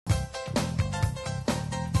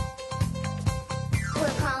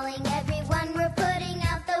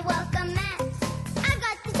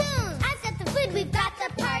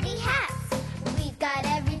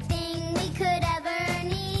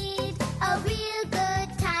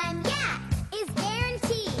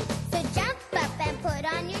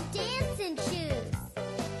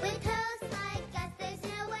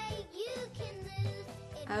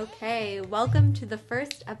Okay, welcome to the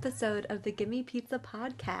first episode of the Gimme Pizza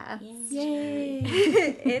podcast. Yay!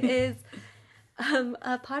 It is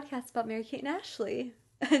a podcast about Mary-Kate and Ashley.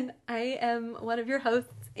 And I am one of your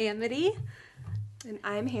hosts, Amity. And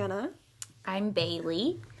I'm Hannah. I'm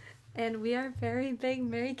Bailey. And we are very big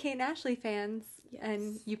Mary-Kate and Ashley fans. Yes.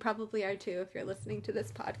 And you probably are too if you're listening to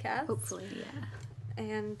this podcast. Hopefully. Yeah.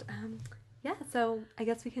 And so I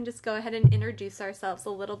guess we can just go ahead and introduce ourselves a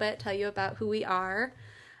little bit, tell you about who we are.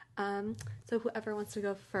 So whoever wants to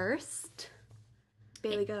go first.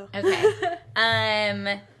 Bailey, go. Okay.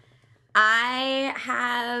 I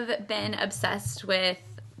have been obsessed with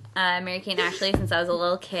Mary-Kate and Ashley since I was a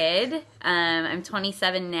little kid. I'm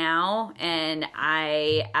 27 now, and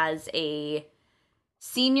I, as a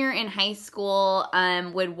senior in high school,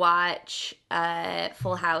 would watch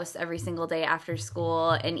Full House every single day after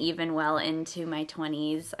school, and even well into my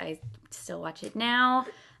 20s. I still watch it now.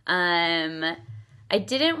 I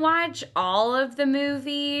didn't watch all of the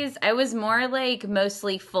movies. I was more like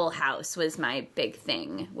mostly Full House was my big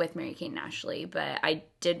thing with Mary-Kate and Ashley, but I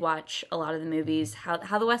did watch a lot of the movies. How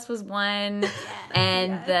the West Was Won,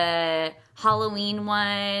 and the Halloween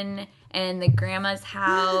one, and the Grandma's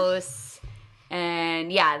House,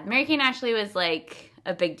 and yeah, Mary-Kate and Ashley was like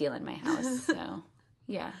a big deal in my house. So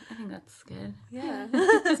yeah, I think that's good. Yeah.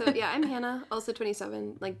 So yeah, I'm Hannah, also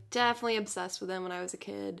 27. Like definitely obsessed with them when I was a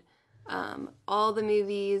kid. All the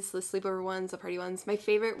movies, the sleepover ones, the party ones. My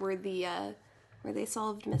favorite were the where they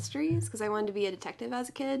solved mysteries, because I wanted to be a detective as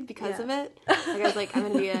a kid because of it. Like I was like, I'm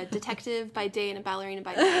going to be a detective by day and a ballerina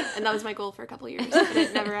by night, and that was my goal for a couple of years, but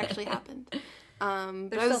it never actually happened.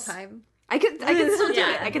 There's still time. I could still do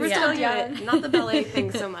it. I could still do young. it. Not the ballet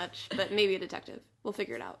thing so much, but maybe a detective. We'll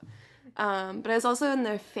figure it out. But I was also in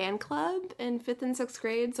their fan club in 5th and 6th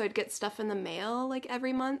grade, so I'd get stuff in the mail like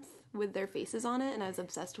every month with their faces on it, and I was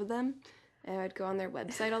obsessed with them. And I'd go on their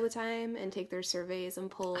website all the time and take their surveys and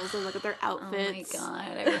polls and look at their outfits. Oh my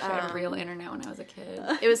god, I wish I had a real internet when I was a kid.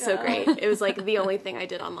 It was so great. It was like the only thing I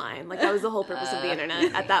did online. Like that was the whole purpose of the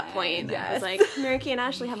internet at that point. I was like, Mary-Kate and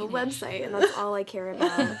Ashley have a website, and that's all I care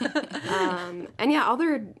about. And yeah, all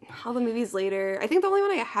the movies later. I think the only one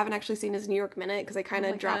I haven't actually seen is New York Minute, because I kind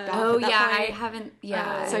of dropped off. Oh at that yeah, point. I haven't.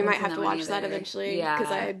 Yeah, So I might have to one watch that either. eventually. Yeah,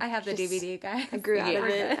 because I have the DVD, guys. I grew out of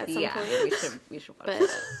it at some yeah, point. we should watch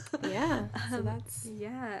But that. yeah, so that's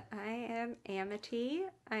Yeah, I am Amity.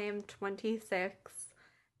 I am 26,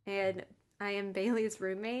 and I am Bailey's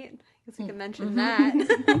roommate. I guess we can mention that.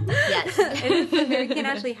 Yes. It is the Mary-Kate and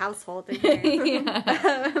Ashley household in here.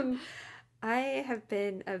 Yeah. I have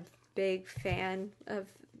been a big fan of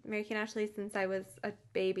Mary-Kate and Ashley since I was a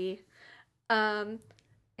baby. And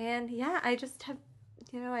yeah, I just have,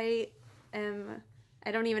 I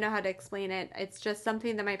don't even know how to explain it. It's just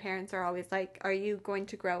something that my parents are always like, are you going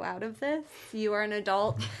to grow out of this? You are an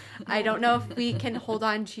adult. I don't know if we can hold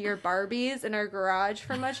on to your Barbies in our garage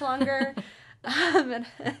for much longer.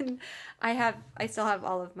 And I still have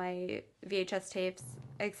all of my VHS tapes,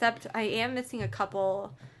 except I am missing a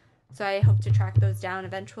couple, so I hope to track those down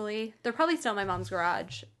eventually. They're probably still in my mom's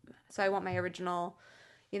garage, so I want my original,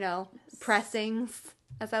 pressings,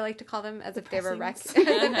 as I like to call them, as if they were records.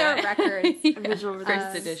 original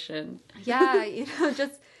First edition. Yeah,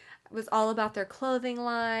 just it was all about their clothing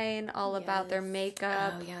line, all about their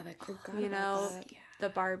makeup. Oh yeah, The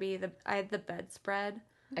Barbie. I had the bedspread.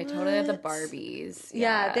 I totally have the Barbies.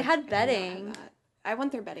 Yeah, they had I bedding. I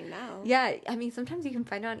want their bedding now. Yeah, I mean, sometimes you can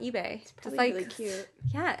find it on eBay. It's probably really cute.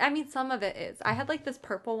 Yeah, I mean, some of it is. I had like this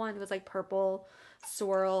purple one. It was like purple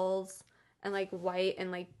swirls and like white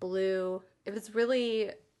and like blue. It was really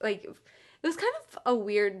like, it was kind of a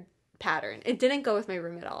weird pattern. It didn't go with my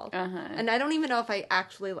room at all. And I don't even know if I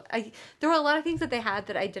actually, there were a lot of things that they had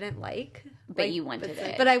that I didn't like. But you wanted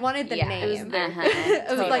it. But I wanted the name. It was It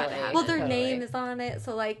was like, Totally. well, their Totally. name is on it,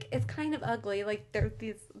 so like it's kind of ugly. Like there's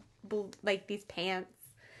these pants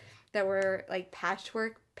that were like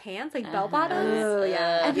patchwork pants, like bell bottoms. Oh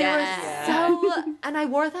yeah. And they were so, and I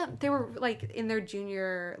wore them. They were like in their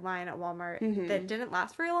junior line at Walmart that didn't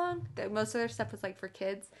last very long. Most of their stuff was like for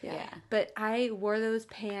kids. Yeah. But I wore those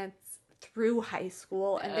pants through high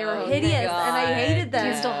school, and they were Oh, hideous, and I God. hated them.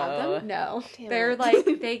 Do you still have them? No, Damn they're it. like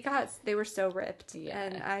they were so ripped,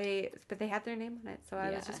 Yeah. but they had their name on it, so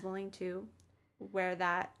I was just willing to wear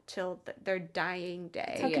that till their dying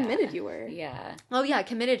day. How committed you were. Yeah. Oh yeah,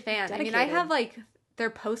 committed fan. I mean, I Dedicated. have like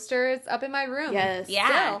their posters up in my room. Yes.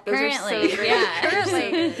 Yeah. Still. Those are Currently. so great. Yeah.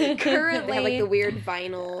 Currently, They have like the weird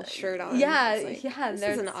vinyl shirt on. Yeah, It's like, yeah, This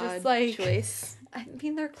they're is an just, odd like- choice. I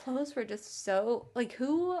mean, their clothes were just so like,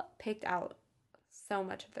 who picked out so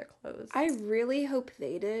much of their clothes. I really hope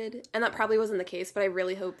they did. And that probably wasn't the case, but I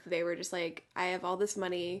really hope they were just like, I have all this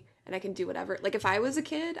money and I can do whatever. Like, if I was a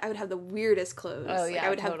kid, I would have the weirdest clothes. Oh, Like, yeah, I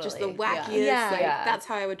would have just the totally. wackiest. Yeah. Like, Yeah. that's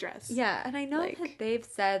how I would dress. Yeah, and I know Like- that they've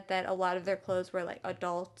said that a lot of their clothes were like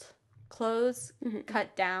adult clothes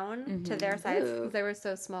cut down to their size Ooh. because they were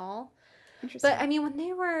so small. Interesting. But I mean, when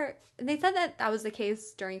they said that that was the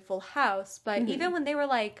case during Full House, but even when they were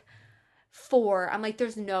like 4, I'm like,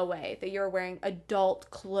 there's no way that you're wearing adult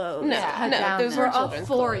clothes. No, cut no, down. those We're were all children's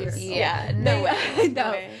 4 clothes. years old. Yeah, no way. No,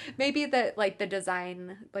 No way. maybe that like the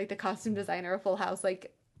design, like the costume designer of Full House,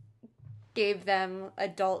 like gave them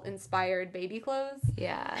adult inspired baby clothes.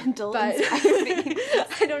 Yeah. Adult But inspired.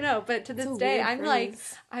 I don't know. But to this a day, weird I'm like,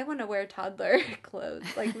 phrase. I want to wear toddler clothes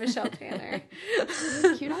like Michelle Tanner.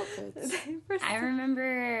 Cute outfits. I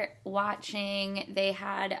remember watching, they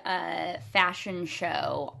had a fashion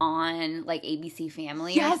show on like ABC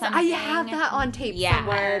Family or Yes, something. I have that on tape Yeah.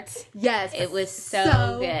 somewhere. Yes, It was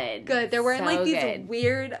so good. Good. They're wearing So like these good.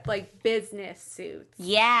 weird like business suits.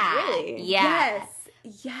 Yeah. Really? Yeah.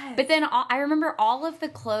 Yes. But then I remember all of the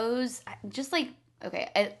clothes, just like, okay,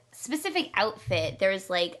 a specific outfit. There was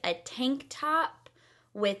like a tank top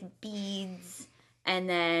with beads and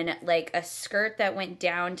then like a skirt that went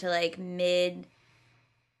down to like mid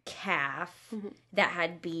calf that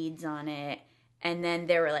had beads on it. And then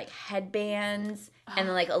there were like headbands and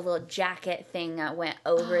then like a little jacket thing that went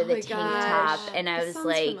over the my tank gosh. top. And I This was sounds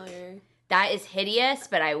like, familiar. that is hideous,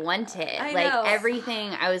 but I want it. I like know. everything,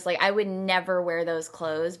 I was like, I would never wear those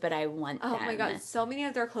clothes, but I want them. Oh my god, so many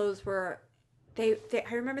of their clothes were they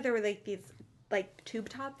I remember there were like these like tube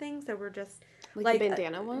top things that were just Like the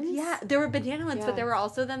bandana ones? Yeah, there were bandana ones, Yeah. but there were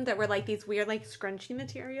also them that were like these weird like scrunchy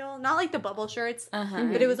material. Not like the bubble shirts, Uh-huh.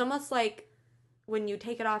 but it was almost like when you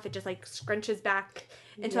take it off, it just like scrunches back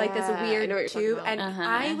into like this Yeah, I weird know what you're talking tube. about. And Uh-huh.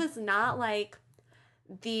 I was not like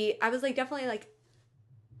I was like definitely like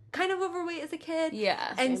kind of overweight as a kid.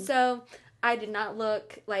 Yeah. And Same. so I did not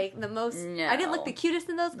look like the most. I didn't look No. the cutest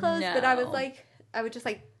in those clothes, but I was No. like, I would just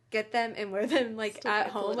like get them and wear them like Still at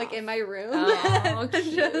gotta pull home, it like off. in my room. Oh, Just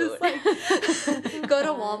cute. like go to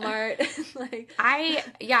Walmart. And, like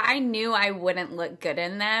I knew I wouldn't look good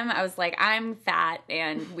in them. I was like, I'm fat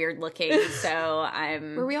and weird looking, so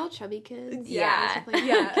I'm. Were we all chubby kids? Yeah.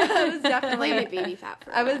 yeah, I was Definitely definitely. my baby fat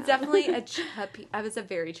for I was that. definitely a chubby. I was a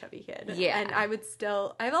very chubby kid. Yeah. and I would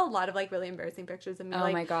still. I have a lot of like really embarrassing pictures of me. Oh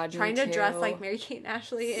like, my God, me trying to dress too. like Mary Kate and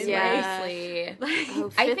Ashley. And Yeah. Seriously. like,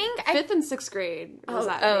 Oh, I fifth- think fifth and sixth grade was Oh,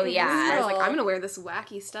 that. oh, phase. yeah. I was like, Girl. I'm gonna wear this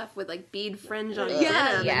wacky stuff with like bead fringe on Yeah,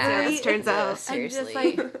 denim yeah. and see how this turns Yeah, out. seriously.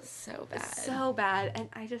 like, so bad. so bad, and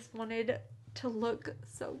I just wanted to look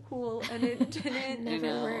so cool, and it didn't. I know.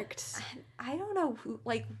 Never worked. I don't know who,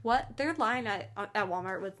 like, what their line at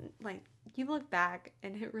Walmart was like. You look back,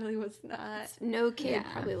 and it really was not. No kid Yeah.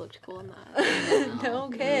 probably looked cool in that. No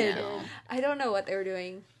kid. No. I don't know what they were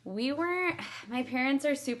doing. We weren't. My parents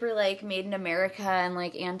are super like made in America and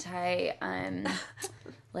like anti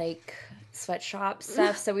like sweatshop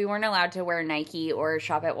stuff, so we weren't allowed to wear Nike or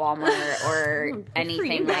shop at Walmart or for you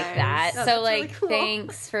anything like guys. that. No, so that's like, really cool.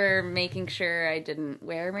 thanks for making sure I didn't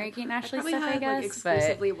wear Mary Kate and Ashley Probably stuff. I had guess, like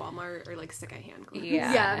exclusively Walmart or like secondhand but clothes.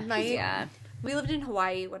 yeah, Yeah, my- yeah. We lived in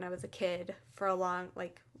Hawaii when I was a kid for a long,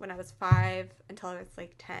 like when I was 5 until I was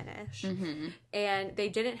like 10ish, Mm-hmm. and they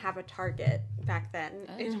didn't have a Target back then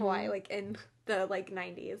in Hawaii, like in the like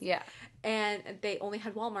 90s. Yeah. And they only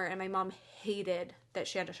had Walmart, and my mom hated that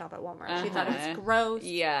she had to shop at Walmart. She thought it Uh-huh. was gross.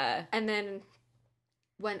 Yeah. And then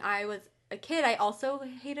when I was a kid, I also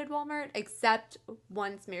hated Walmart, except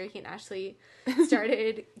once Mary Kate and Ashley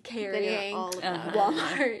started Then carrying you're all Uh-huh.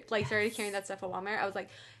 about it. Walmart, like started carrying that stuff at Walmart. I was like,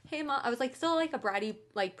 hey mom, I was like still like a bratty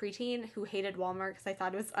like preteen who hated Walmart because I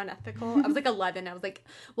thought it was unethical. I was like 11. I was like,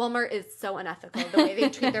 Walmart is so unethical the way they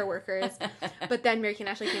treat their workers. But then Mary Kate and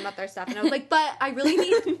Ashley came out their stuff, and I was like, but I really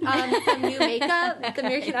need some new makeup, the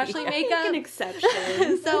Mary Kate and Ashley Make makeup. an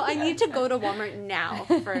exception. So I need to go to Walmart now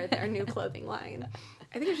for their new clothing line.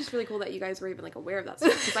 I think it's just really cool that you guys were even like aware of that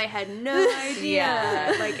stuff because I had no idea.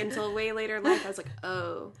 Yeah. Like until way later in life, I was like,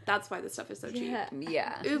 oh, that's why this stuff is so cheap. Yeah.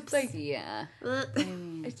 Yeah. Oops. Like- yeah.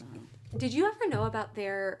 Did you ever know about they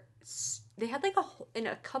had like in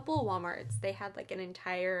a couple Walmarts, they had like an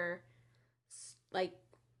entire like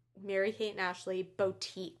Mary Kate and Ashley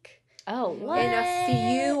boutique Oh, what? in a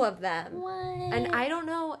few of them. What? And I don't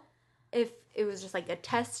know if it was just like a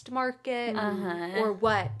test market Uh-huh. or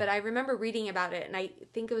what, but I remember reading about it, and I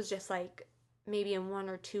think it was just like maybe in 1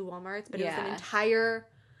 or 2 Walmarts, but it was an Yeah. entire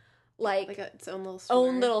Like its own little store.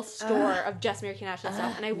 own little store of just Mary Kate and Ashley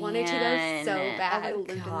stuff, and I wanted to go so man. bad. I lived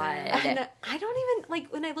in God. there. And I don't even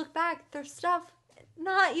like when I look back, their stuff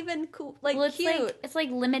not even cool, like Well, it's cute. it's like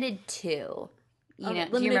limited to. You know, do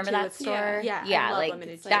Limited you remember to that with- store? yeah, I yeah, love like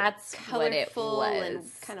Limited to. that's what it colorful was.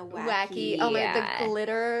 and kind of Wacky. Oh my, Yeah. the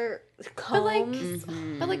glitter But like, combs.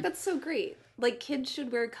 but like that's so great. Like kids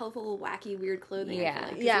should wear colorful, wacky, weird clothing. I Yeah. feel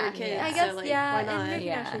like, 'cause Yeah, they're kids, I guess so, like, yeah. Why And not? American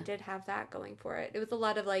Yeah. actually did have that going for it. It was a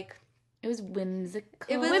lot of like It was whimsical.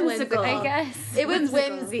 It was Whimsical. I guess. it was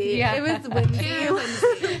Whimsical. whimsy. Yeah. It was whimsy. Pure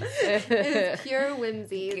whimsy. It was pure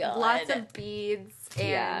whimsy. God. Lots of beads and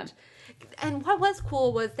Yeah. and what was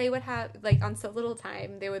cool was they would have like on So Little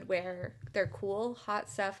Time they would wear their cool hot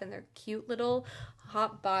stuff and their cute little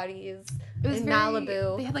hot bodies It was in very,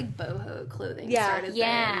 Malibu. They had like boho clothing. Yeah. started Yeah.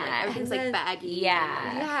 There, and, like, everything's And then- like baggy.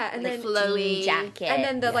 Yeah. Yeah, and like then flowy. Jean jackets and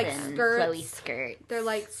then the, like, and skirts. flowy skirts. they're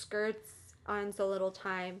like skirts on So Little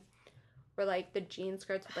Time were like the jean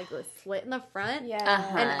skirts with like the slit in the front. Yeah.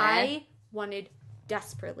 Uh-huh. And I wanted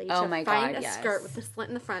desperately Oh to my find God, a yes. skirt with a slit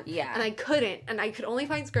in the front. Yeah. And I couldn't. And I could only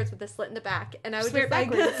find skirts with a slit in the back. And I would Just wear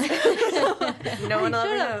just it like No one will I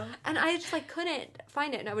ever should've. know. And I just like couldn't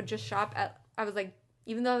find it. And I would just shop at I was like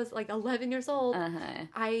even though I was like 11 years old, Uh-huh.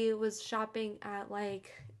 I was shopping at like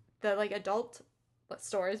the like adult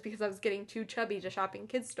stores because I was getting too chubby to shop in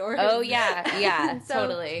kids stores. Oh yeah, yeah, So-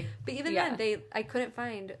 totally. But even Yeah. then, I couldn't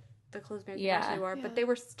find the clothes Mary Kate Yeah. Ashley wore, Yeah. but they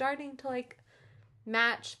were starting to like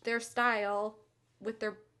match their style with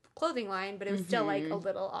their clothing line, but it was still like a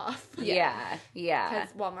little off. Yeah, yeah,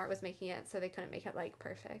 Because Walmart was making it, so they couldn't make it like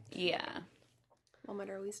perfect. yeah.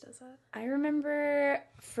 Walmart always does that. I remember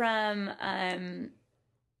from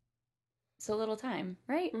So Little Time,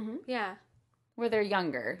 right? Mm-hmm. Yeah. Where they're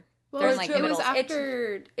younger. Well, They're it in, like, was middle-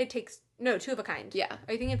 after. It takes no Two of a Kind. Yeah.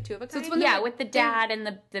 Are you thinking of Two of a So Kind? it's when Yeah, they're- with the dad and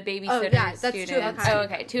the babysitter Oh, yeah, that's Two of a students. Kind. Oh,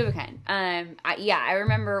 okay, Two of a Kind. I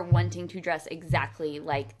remember wanting to dress exactly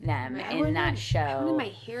like them I in wanted- that show. I wanted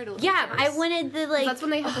my hair to look Yeah, like I theirs. wanted the like. That's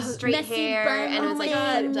when they had the straight messy hair bun and it was like, Oh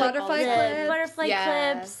my God, like, butterfly all the clips. butterfly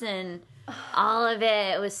Yeah. clips and all of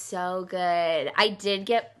it. It was so good. I did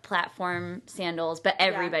get platform sandals, but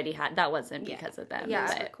everybody had. That wasn't Yeah. because of them. Yeah.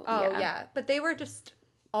 but, Those were cool. Oh, yeah. But they were just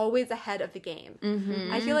always ahead of the game. Mhm.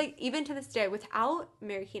 I feel like even to this day, without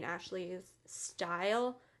Mary Kate Ashley's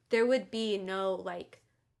style, there would be no like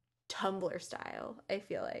Tumblr style. I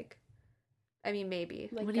feel like. I mean, maybe.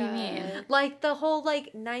 Like, What do you mean? Like the whole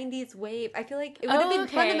like '90s wave. I feel like it would have been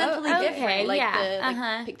fundamentally okay. different. Like Yeah, the like,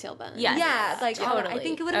 uh-huh. pigtail bun. Yes. Yeah, like totally. I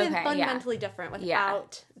think it would have been Okay, yeah. fundamentally different Yeah.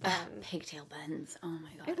 without them. Pigtail buns. Oh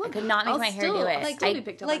my god! I I love could not make I'll my hair still- do it. I'll still I do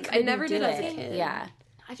pigtail like, buns. I never couldn't did do as a it. kid. Yeah.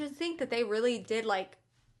 I just think that they really did like.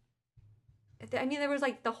 I mean, there was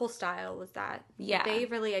like the whole style was that. Yeah. They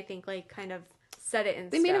really, I think, like kind of set it in.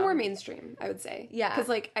 They made it stone. more mainstream, I would say. Yeah. Because,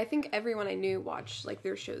 like, I think everyone I knew watched, like,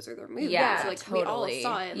 their shows or their movies. Yeah, so, like, totally. we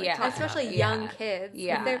all saw it. Like, Yeah. talked about Especially it. young Yeah. kids. 'Cause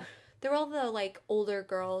Yeah. They're all the like older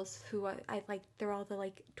girls who I like. They're all the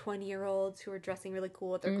like 20-year-olds who are dressing really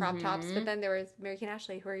cool with their crop tops. Mm-hmm. But then there was Mary Kate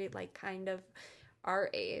Ashley who are like kind of our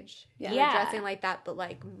age. Yeah. who are Yeah. dressing like that, but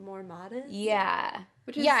like more modest. Yeah.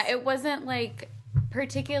 Which is- Yeah, it wasn't like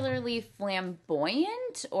particularly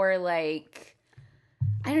flamboyant or like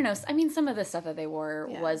I don't know. I mean, some of the stuff that they wore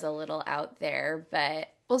Yeah. was a little out there, but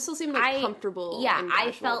Well, it still seemed, like, comfortable. Yeah, and I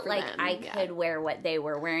casual felt for like them. I Yeah. could wear what they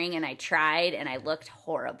were wearing, and I tried, and I looked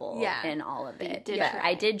horrible Yeah. in all of But you it. did But try.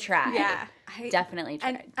 I did try. Yeah, Definitely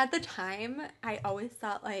tried. And at the time, I always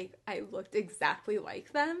thought like I looked exactly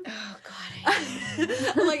like them. Oh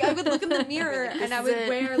God. Like I would look in the mirror and I is would it.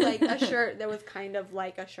 wear like a shirt that was kind of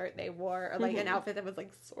like a shirt they wore, or like an outfit that was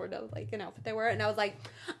like sort of like an outfit they wore, and I was like,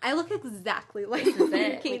 I look exactly like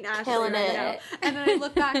Mary it. Kate Ashley killing right it. now. And then I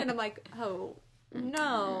look back and I'm like, oh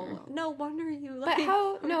no wonder you like.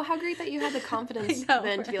 But how great that you had the confidence I know,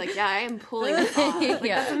 then to be right? like, yeah, I am pulling this off. Like,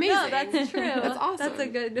 Yeah. that's amazing. No, that's true. That's awesome. That's a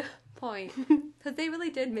good point because they really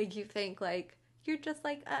did make you think like you're just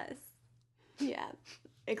like us, Yeah.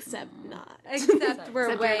 Except not. except we're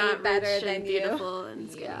Except way you're not better rich than and you. beautiful and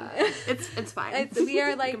skinny. Yeah. It's fine. We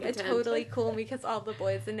are like You can pretend. totally cool because all the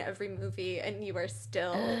boys in every movie, and you are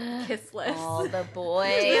still kissless. All the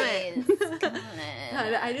boys. Come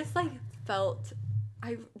on. No, I just like felt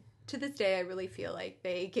to this day I really feel like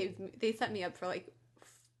they set me up for like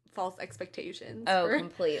false expectations. Oh, for,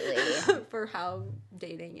 completely. for how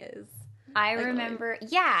dating is. I remember,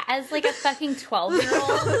 yeah, as like a fucking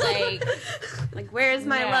 12-year-old, like, Like, where's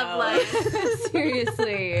my no. love life?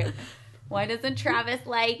 Seriously. Why doesn't Travis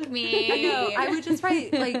like me? I know. I would just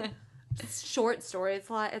write like short stories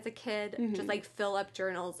a lot as a kid. Mm-hmm. Just like fill up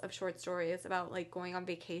journals of short stories about like going on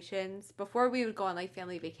vacations before we would go on like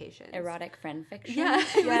family vacations. Erotic friend fiction. Yeah,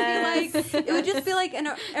 it would just be like an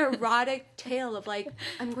erotic tale of like,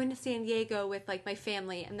 I'm going to San Diego with like my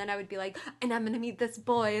family, and then I would be like, and I'm going to meet this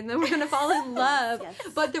boy, and then we're going to fall in love. Yes.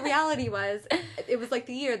 But the reality was, it was like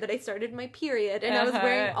the year that I started my period, and I was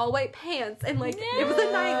wearing all white pants, and like it was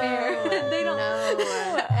a nightmare. They don't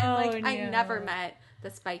know, and like I never met the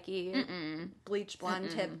spiky, bleach blonde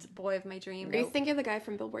tipped boy of my dream. Are you thinking of the guy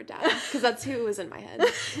from Billboard Dad? Because that's who was in my head.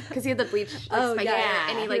 Because he had the bleach, like, spiky hair,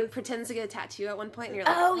 and he like pretends to get a tattoo at one point, and you're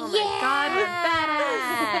like, oh my god, we're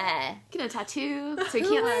badass. Get a tattoo so he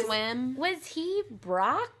can't swim. Was he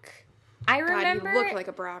Brock? I God, remember. he looked like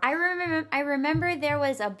a Brock. I remember there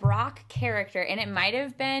was a Brock character, and it might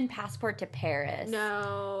have been Passport to Paris.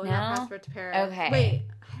 No, No? not Passport to Paris. Okay. Wait,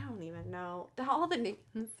 I don't even know. All the names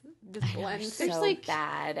just blend. So There's, like,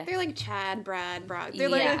 bad. They're like Chad, Brad, Brock. They're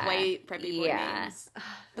like Yeah. white preppy boy Yeah. names.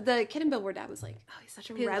 But the kid in Billboard Dad was like, oh, he's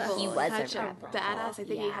such a rebel. He was such a rebel. badass. I think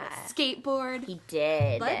he had Yeah. a skateboard. He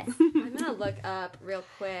did. I'm gonna look up real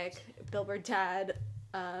quick Billboard Dad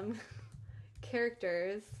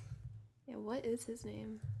characters. Yeah, what is his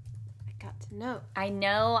name? I got to know. I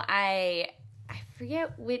know I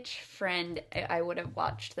forget which friend I would have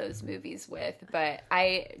watched those movies with, but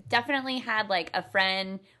I definitely had like a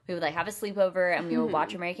friend. We would like have a sleepover and we would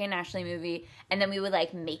watch American Ashley movie, and then we would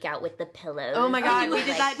like make out with the pillows. Oh my God, And we would,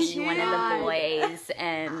 did like, that be too. one of the boys,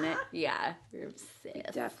 and yeah, we were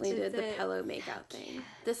obsessed. Definitely did the it- pillow makeout thing.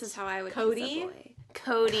 This is how I would Cody? kiss a boy.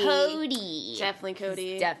 Cody. Cody. Definitely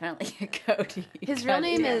Cody. Definitely a Cody. His God real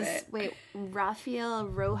name damn is, it. Rafael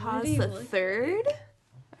Rojas he the look Third.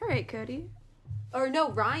 All right, Cody. Or no,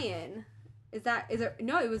 Ryan. Is it?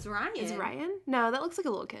 No, it was Ryan. Is Ryan? No, that looks like a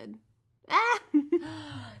little kid. Ah!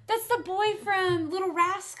 That's the boy from Little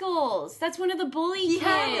Rascals. That's one of the bully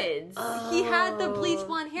kids. He had the bleach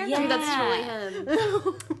blonde hair. Yeah. Dude, that's totally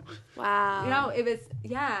him. Wow. No, it was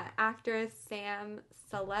actress Sam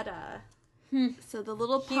Saletta. So the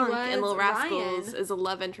little He punk was in Little Rascals Ryan. is a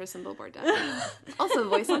love interest in Billboard Dad. Also,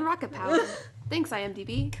 voice on Rocket Power. Thanks,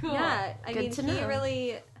 IMDb. Yeah, I Good mean, to he know.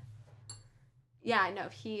 really. Yeah, no,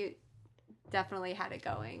 he definitely had it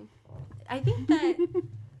going. I think that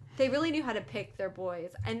they really knew how to pick their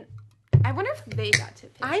boys, and I wonder if they got to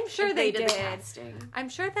pick. I'm sure if they did. The did. casting. I'm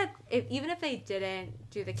sure that even if they didn't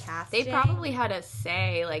do the casting, They probably had a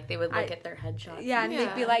say, like they would look I- at their headshots. yeah, and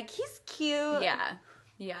they'd be Yeah. like, he's cute. Yeah.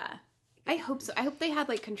 Yeah. I hope so. I hope they had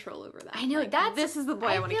like control over that. I know, Like, that's this is the boy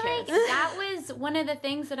I want to feel kiss. like that was one of the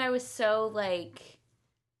things that I was so like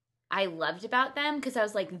I loved about them, because I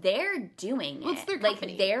was like, they're doing it. Well, it's their like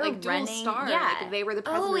company. they're like Dual running. Star. Yeah. Like, they were the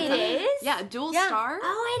Oh, presidents. it of it. is? Yeah, Dual Yeah. Star.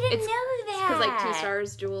 Oh, I didn't It's know that. Because like Two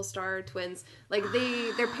Stars, Dual Star, twins. Like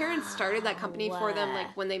their parents started that company for them.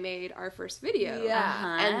 Like when they made our first video. Yeah. Uh-huh.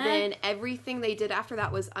 And then everything they did after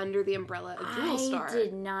that was under the umbrella of Dual Star. I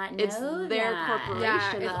did not know It's their that. corporation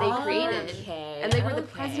Yeah, that it's they all created. Okay, And they were the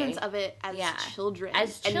okay. presidents of it as Yeah. children.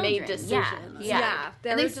 As and made children, decisions. yeah. Yeah, they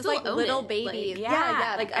And were they just still like own little it. babies. Like,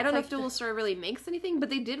 yeah. Like I don't know if Dual. Dual Star really makes anything, but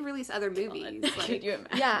they did release other movies. Could Like, you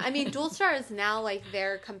imagine? Yeah, I mean, Dual Star is now like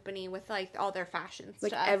their company with like all their fashion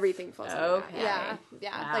like stuff. everything falls under Okay. that.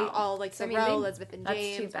 Yeah, Wow. like all like So, the I mean, they- Row, Elizabeth and That's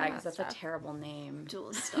James. too all bad, that 'cause that's a stuff. terrible name.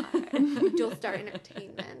 Dual Star. Dual Star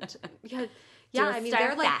Entertainment. Yeah, yeah. Dual I mean, Star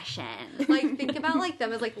they're like fashion. like think about like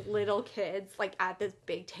them as like little kids like at this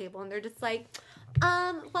big table, and they're just like,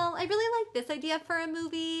 well, I really like this idea for a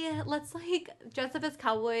movie. Let's like dress up as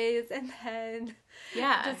cowboys and then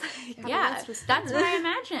Yeah. just like Yeah, else was that's fun. what I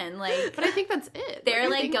imagine. Like, But I think that's it. they're I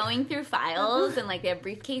like think going through files and like they have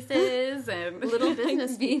briefcases and little like,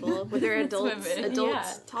 business being people with their adults, women.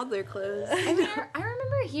 adults toddler clothes. Yeah. I mean, I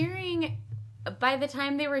remember hearing by the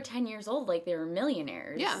time they were 10 years old, like they were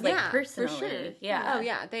millionaires. Yeah. like Yeah, for personally. sure. Yeah. Oh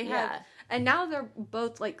yeah, they have, Yeah. and now they're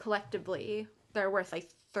both like collectively they're worth like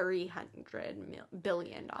 $300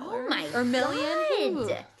 billion. Oh my or million.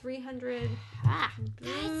 God. 300. Ah.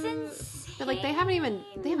 That's insane. But like they haven't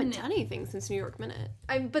done anything since New York Minute.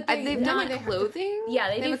 But They've done they like clothing. Yeah,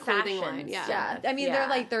 they do have a clothing fashion line. Yeah. Yeah, I mean Yeah. they're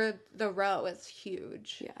like the Row is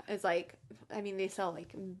huge. Yeah. It's like, I mean they sell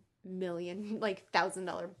like million like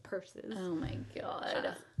 $1,000 purses. Oh my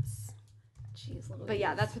God. Jeez, Louise. But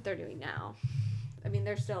yeah, that's what they're doing now. I mean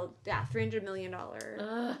they're still $300 million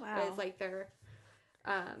Ugh. is like their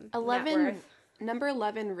net 11 worth. number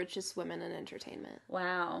 11 richest women in entertainment.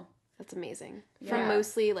 Wow. That's amazing. Yeah. From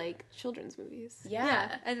mostly like children's movies.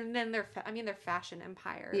 Yeah. And then their fashion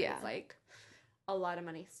empire Yeah. is like a lot of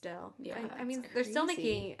money still. Yeah, I mean that's they're still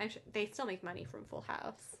crazy. making they still make money from Full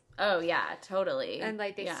House, Oh yeah, totally. and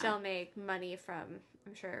like they Yeah. still make money from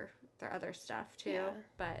I'm sure there are other stuff too, Yeah.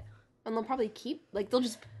 but And they'll probably they'll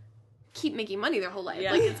just keep making money their whole life.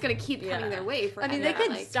 Yeah. Like, it's gonna keep coming their way I forever. mean, they could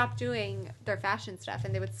like, stop doing their fashion stuff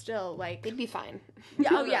and they would still like, they'd be fine. yeah,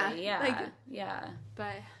 oh yeah, Totally, yeah. like, yeah.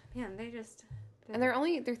 but man, they just, And they're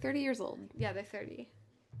 30 years old. yeah, they're 30.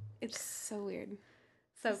 It's so weird.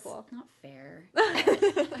 So cool. Not fair.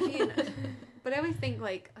 I mean, but I always think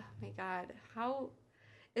like, oh my god, how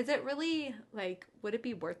is it really like? Would it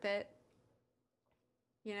be worth it?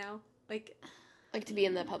 You know, like Like, to be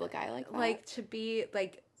in the public eye like that. like to be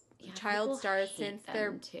like Yeah, child people stars hate since them,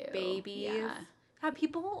 they're too. babies. Yeah. Have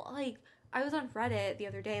people like? I was on Reddit the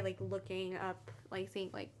other day, like looking up, like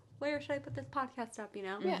seeing like where should I put this podcast up? You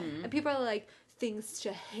know, Yeah. and people are like things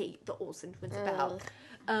to hate the Olsen twins about.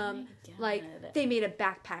 God. Like they made a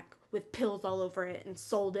backpack with pills all over it and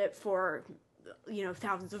sold it for, you know,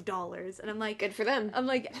 thousands of dollars. And I'm like, Good for them. I'm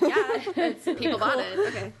like, yeah, it's People bought cool. it.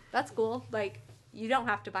 Okay. That's cool. Like, you don't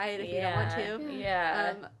have to buy it if you don't want to.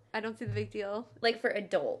 Yeah. I don't see the big deal. Like for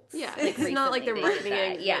adults. Yeah. Like, It's not like they're recently they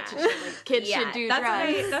marketing did it that. to shit, like, kids should do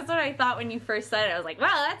drugs. That's what I thought when you first said it. I was like,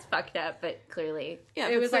 wow, that's fucked up. But clearly, Yeah,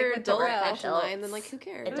 It it was, was like, their with the adult rail. fashion Adults. line, then like who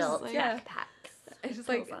cares? adult Like, yeah. backpacks. It's just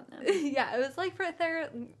Pills like, on them. yeah, it was like for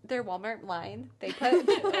their Walmart line. They put some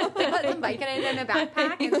Vicodin in a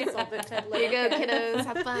backpack and they sold it to Here you go, little kiddos,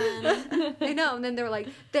 have fun. I know, and then they were like,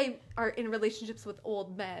 they are in relationships with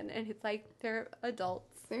old men, and it's like they're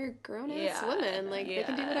adults. They're grown ass Yeah. women. Like they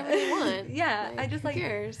can do Yeah. whatever they want. Yeah, I just who like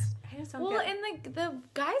cares? I just don't Well, get. and like the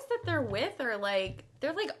guys that they're with are like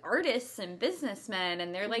they're like artists and businessmen,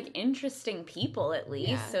 and they're like interesting people at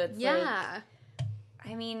least. Yeah. So it's like, Yeah,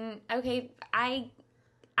 I mean, okay,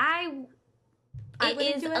 I it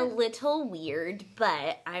wouldn't is do a it. little weird,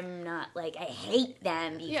 but I'm not like I hate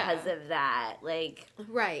them because Yeah. of that. Like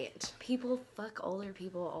right. people fuck older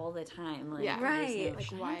people all the time. Like, Yeah. there's Right. Like,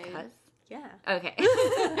 Should I why? cuss? Yeah. Okay.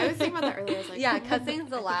 I was thinking about that earlier. I was like, Yeah, hmm, cussing's I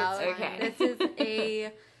think allowed. it's Okay. fine. This is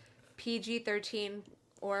a PG-13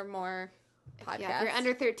 or more podcast. Yeah, if you're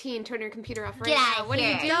under 13, turn your computer off right Get now. out What are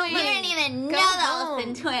you here. doing? You don't even Go know the home.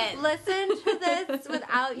 Olsen twins. Listen to this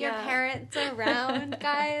without your Yeah. parents around,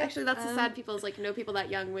 guys. Actually, that's the sad people is like no people that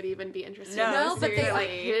young would even be interested. No, in No, this. but they You're are. like,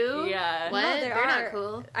 who? Yeah. What? No, there They're are. not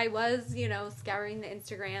cool. I was, scouring the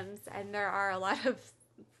Instagrams, and there are a lot of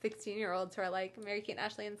 16-year-olds who are like, Mary Kate and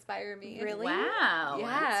Ashley inspire me. Really? Wow.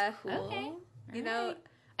 Yeah. Cool. Okay. You know, Alright.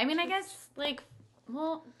 I mean, I guess like,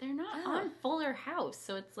 well, they're not Oh. on Fuller House,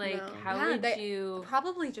 so it's like, No. how Yeah, would they- you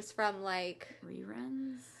probably just from like,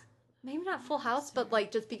 reruns? maybe not Full House, but like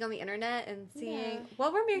just being on the internet and seeing Yeah.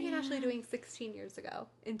 what were Mary Kate and Yeah. Ashley doing 16 years ago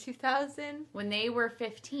in 2000. When they were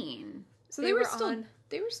 15. So They they were were still. on-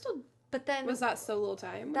 They were still. But then Was that so little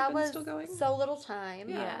time? that Would've been was still going. so little time.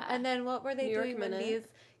 Yeah. And then what were they New York doing when Minute. these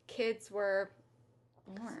kids were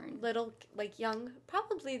Born. little, like young?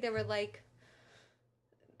 Probably they were like,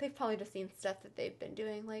 they've probably just seen stuff that they've been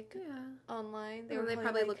doing like Yeah. online. They, were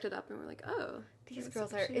probably like, looked it up and were like, oh, these that's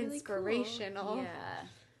girls are actually really cool. inspirational. Yeah.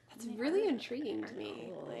 That's really intriguing to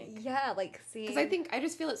me. Cool. Yeah, like seeing. Because I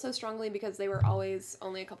just feel it so strongly because they were always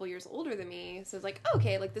only a couple years older than me. So it's like,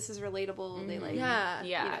 okay, like this is relatable. They like, Yeah.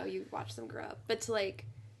 Yeah. you watch them grow up. But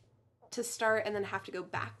to start and then have to go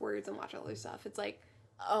backwards and watch all their stuff, it's like,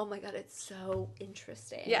 Oh my god, it's so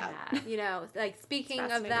interesting. Yeah. Like speaking of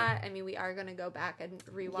fascinating. that, I mean, we are gonna go back and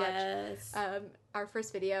rewatch yes. our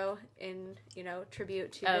first video in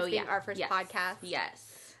tribute to Oh, this being yeah. our first Yes. podcast.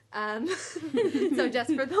 Yes. So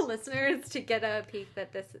just for the listeners to get a peek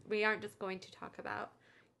that we aren't just going to talk about,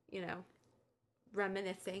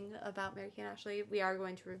 reminiscing about Mary Kate and Ashley. We are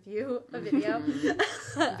going to review a video.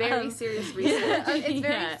 Very serious research. It's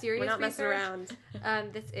very Yeah. serious. We're not messing research.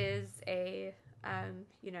 around. This is it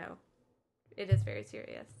is very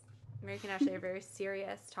serious. Mary Kate and Ashley are very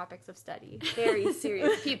serious topics of study. Very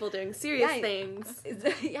serious people doing serious Yeah. things.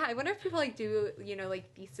 Yeah, I wonder if people do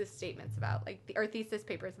thesis statements about or thesis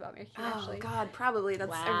papers about Mary Kate and Oh Ashley. God, probably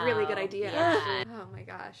that's a really good Wow. idea. Yeah. Oh my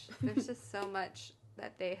gosh, there's just so much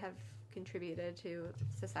that they have contributed to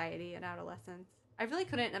society and adolescence. I really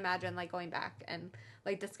couldn't imagine going back and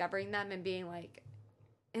discovering them and being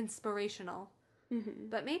inspirational. Mm-hmm.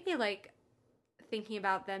 But maybe thinking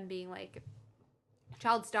about them being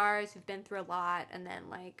child stars who've been through a lot and then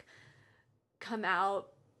come out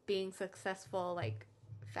being successful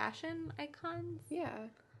fashion icons. Yeah.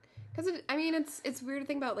 Because it's weird to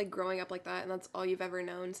think about growing up like that and that's all you've ever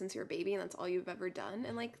known since you're a baby and that's all you've ever done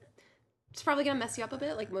and it's probably gonna mess you up a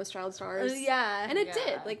bit like most child stars. Yeah. And it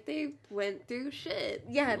Yeah. did. They went through shit.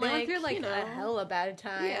 Yeah, they went through you know. a hella bad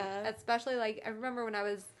time. Yeah. Especially I remember when I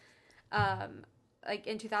was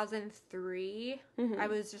in 2003, Mhm. I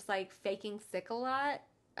was just faking sick a lot.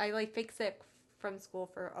 I faked sick from school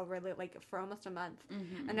for over like for almost a month,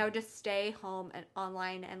 Mm-hmm. and I would just stay home and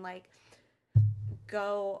online and like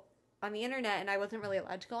go on the internet, and I wasn't really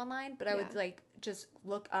allowed to go online, but I would Yeah. like just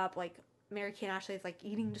look up like Mary Kate and Ashley's like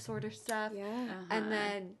eating disorder stuff, Yeah. Uh-huh. and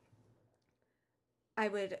then I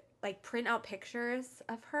would like print out pictures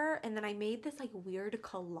of her, and then I made this like weird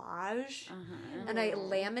collage, Uh-huh. and I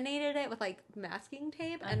laminated it with like masking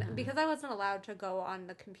tape. And because I wasn't allowed to go on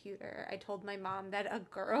the computer, I told my mom that a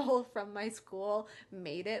girl from my school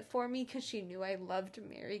made it for me because she knew I loved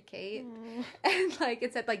Mary Kate, and like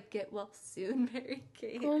it said like "Get well soon, Mary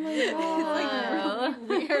Kate." Oh my It's god. like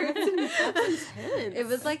really weird. That's intense. It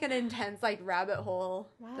was like an intense like rabbit hole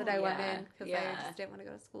that I went Yeah. in because Yeah. I just didn't want to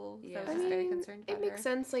go to school. So I Yeah. was just very concerned It about makes her.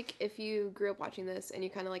 sense, like, if you grew up watching this and you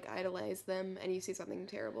kind of, like, idolize them and you see something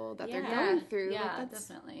terrible that they're Yeah. going through, Yeah, like, that's,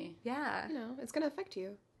 definitely. Yeah. you know, it's going to affect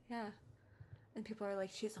you. Yeah. And people are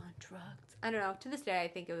like, she's on drugs. I don't know. To this day, I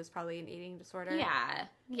think it was probably an eating disorder. Yeah.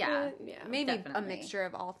 Yeah. Yeah. Maybe a definitely. mixture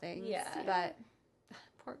of all things. Yeah. But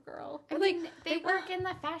poor girl. I mean, they work in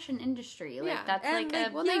the fashion industry. Like Yeah. that's And, like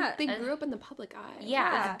like, a Well, Yeah, they grew up in the public eye.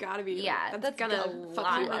 Yeah. That's gotta be, Yeah, that's that's gonna a fuck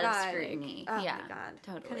lot you of up. God. scrutiny. Oh Yeah, my god.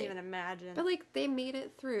 totally. Can't even imagine. But, like, they made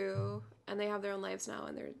it through and they have their own lives now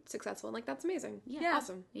and they're successful. And, like, that's amazing. Yeah.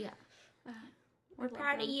 Awesome. Yeah. We're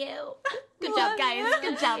Proud of you. Good job, guys.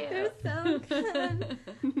 Good job. They're so good.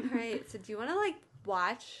 All right. So do you want to like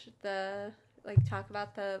watch like talk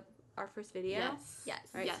about our first video? Yes. Yes.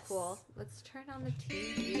 All right. Yes. Cool. Let's turn on the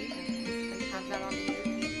TV and have that on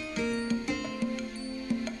mute.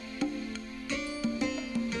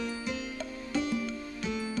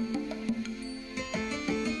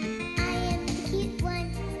 I am the cute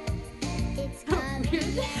one. It's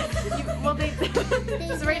coming. Well,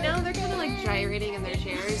 so right now they're kind of like gyrating in their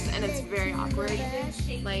chairs and it's very awkward.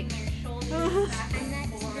 Like,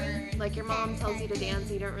 like your mom tells you to dance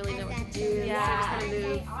and you don't really know what to do. Yeah. So you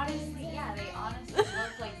just kind of move. They honestly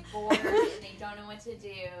look like bored and they don't know what to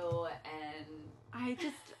do. And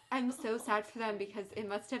I'm so sad for them because it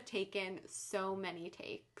must have taken so many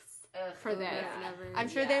takes for this. Yeah. I'm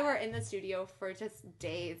sure they were in the studio for just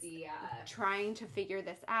days yeah. trying to figure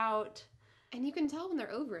this out. And you can tell when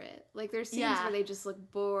they're over it. Like there's scenes Yeah. where they just look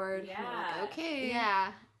bored. Yeah. Like, okay.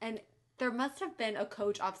 Yeah. And there must have been a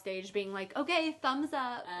coach off stage being like, okay, thumbs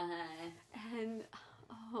up. And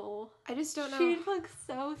I just don't know. she looks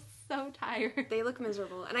so tired. They look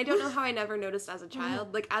miserable. And I don't know how I never noticed as a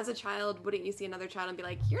child. Like as a child, wouldn't you see another child and be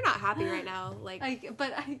like, you're not happy right now? Like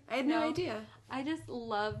But I had no idea. I just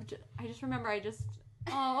remember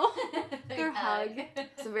their hug.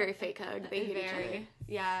 It's a very fake hug. They hate each other.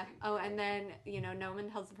 Yeah. Oh, and then, no one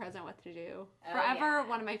tells the president what to do. Oh, Forever, yeah.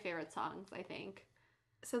 one of my favorite songs, I think.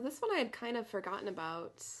 So this one I had kind of forgotten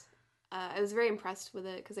about. I was very impressed with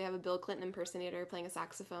it because they have a Bill Clinton impersonator playing a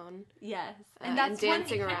saxophone. Yes. And And that's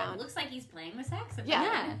dancing It kind of around. looks like he's playing the saxophone.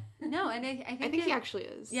 Yeah. No, and I think I think he actually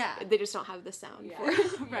is. Yeah. They just don't have the sound Yeah. for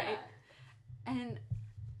it. Right. And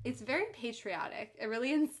it's very patriotic. It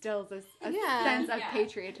really instills a Yeah. sense of Yeah.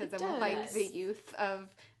 patriotism It with like does. the youth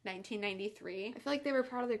of 1993. I feel like they were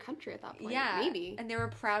proud of their country at that point. Yeah, Maybe. and they were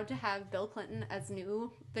proud to have Bill Clinton as the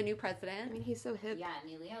new president. I mean, he's so hip. Yeah,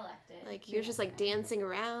 newly elected. Like, he was just, like, dancing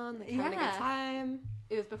around, like, having a Yeah. good time.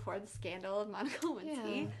 It was before the scandal of Monica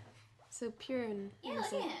Lewinsky. Yeah. So pure and yeah, look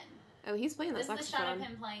at innocent. him. Oh, he's playing the This is the shot of saxophone.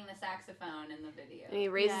 him playing the saxophone in the video. And he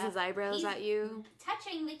raises Yeah. his eyebrows He's- at you.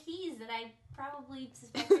 Touching the keys that I probably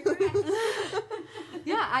suspect are correct.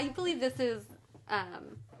 Yeah, I believe this is.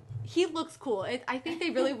 He looks cool. I think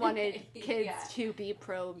they really wanted kids Yeah. to be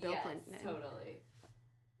pro Bill Yes, Clinton. totally.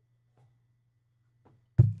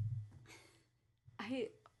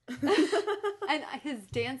 And his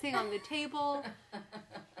dancing on the table.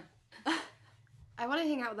 I want to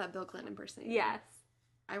hang out with that Bill Clinton impersonator. Yes.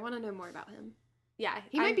 I want to know more about him. Yeah.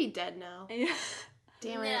 He might be dead now.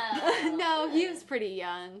 Damn it. No. No, he was pretty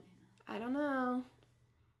young. I don't know.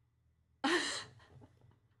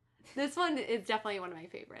 This one is definitely one of my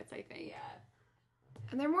favorites, I think. Yeah.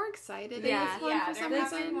 And they're more excited Yeah. in this one Yeah, for they're some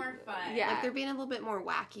having reason. more fun. Yeah. Like they're being a little bit more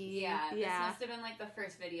wacky. Yeah, this Yeah. must have been like the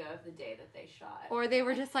first video of the day that they shot. Or they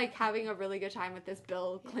were just like having a really good time with this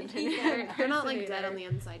Bill Clinton. They're not like dead impersonator. on the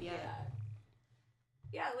inside yet. yeah.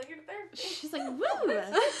 Yeah, look at their face. She's like, woo!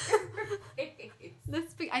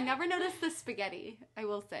 I never noticed the spaghetti, I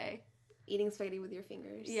will say. Eating spaghetti with your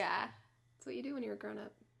fingers. Yeah. That's what you do when you're a grown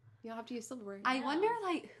up. You don't have to use silverware. I wonder,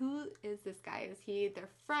 like, who is this guy? Is he their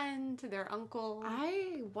friend, their uncle?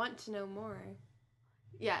 I want to know more.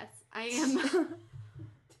 Yes, I am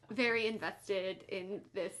very invested in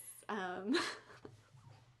this.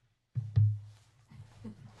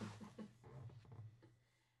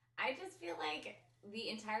 I just feel like the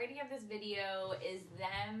entirety of this video is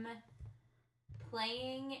them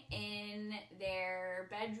playing in their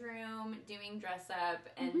bedroom, doing dress up,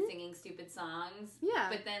 and singing stupid songs. Yeah.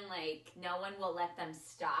 But then, like, no one will let them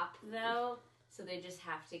stop, though. So they just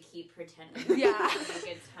have to keep pretending Yeah. they're having a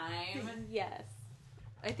good time. Yes.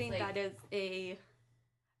 I think Like- that is a...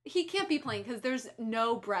 He can't be playing because there's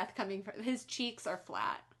no breath coming from... His cheeks are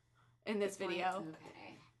flat in this video.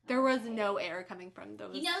 Okay. There was no air coming from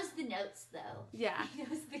those. He knows the notes, though. Yeah. He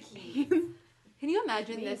knows the keys. Can you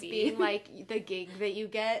imagine this Maybe. being like the gig that you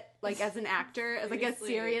get, like as an actor, as like a Seriously,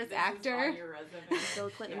 serious this is actor? on your resume. Bill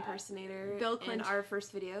Clinton Yeah. impersonator. Bill In Clinton. our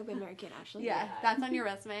first video by Mary Kate Ashley. Yeah, Yeah. that's on your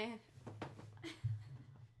resume.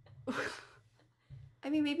 I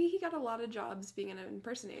mean, maybe he got a lot of jobs being an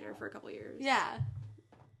impersonator for a couple years. Yeah.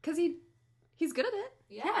 Because he's good at it.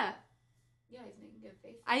 Yeah. Yeah, he's making good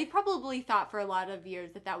faces. I probably thought for a lot of years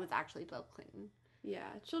that was actually Bill Clinton. Yeah,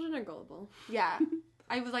 children are gullible. Yeah.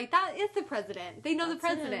 I was like, that is the president. They know the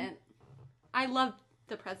That's president. I love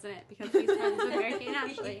the president because he's friends with Mary Kate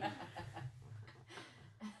Ashley.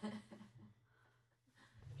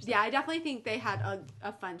 Yeah, I definitely think they had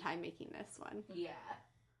a fun time making this one. Yeah.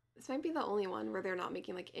 This might be the only one where they're not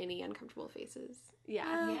making like any uncomfortable faces.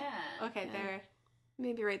 Yeah. Yeah. Okay, Yeah. there.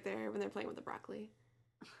 Maybe right there when they're playing with the broccoli.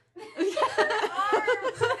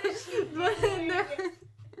 What is she But doing? they're-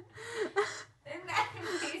 In that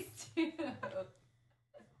face, too.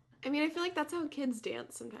 I mean, I feel like that's how kids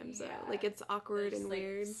dance sometimes, Yeah. though. Like, it's awkward Just, and like,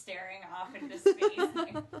 weird. staring off into space,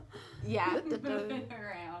 like, Yeah. moving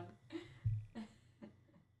around.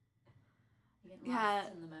 You get Yeah.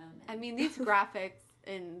 lost in the moment. I mean, these graphics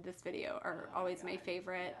in this video are always my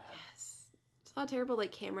favorite. Yes. It's a lot of terrible,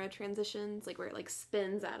 like, camera transitions, like, where it, like,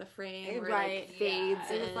 spins out of frame, or, Right. like, fades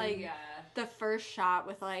Yeah. It was in. like- Yeah. The first shot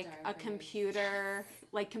with like a Starburst.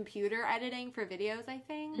 computer editing for videos, I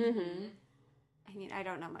think. Mm-hmm. I mean, I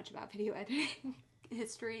don't know much about video editing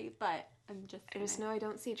history, but I'm just I just know I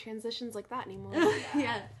don't see transitions like that anymore.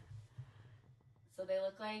 yeah. So they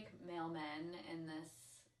look like mailmen in this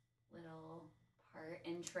little part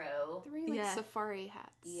intro. They're wearing, like, Yeah. safari hats.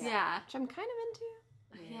 Yeah. Which I'm kind of into.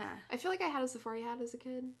 with Yeah. I feel like I had a safari hat as a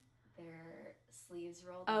kid. Their sleeves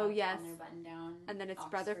rolled Oh, up yes. on their button down. And then it's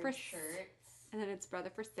Brother for shirts. And then it's Brother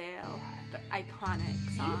for Sale, the iconic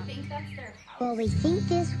Do you song. think that's their house? Well, we think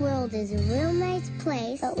this world is a real nice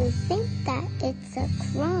place, but we think that it's a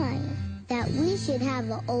crime. That we should have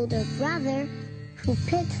an older brother who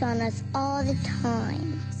picks on us all the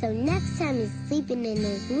time. So next time he's sleeping in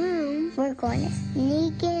his room, we're going to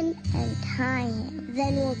sneak in and tie him.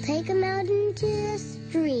 Then we'll take him out into the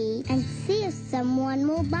street and see if someone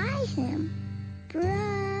will buy him.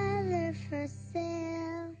 Brother for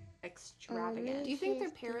sale. Extravagant. Do you think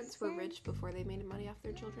their parents were rich before they made money off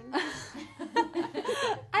their children?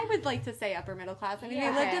 I would like to say upper middle class. I mean,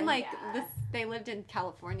 Yeah, they lived in like yeah. this. They lived in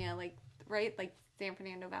California, like right, like San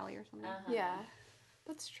Fernando Valley or something. Uh-huh. Yeah,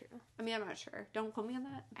 that's true. I mean, I'm not sure. Don't quote me on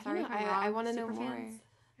that. I Sorry, don't know. if I'm I wrong, want to know super more. fans.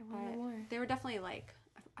 I want to But know more. they were definitely like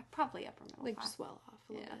probably upper middle Like class. just well off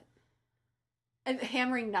a little Yeah. bit. And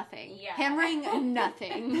hammering nothing. Yeah. Hammering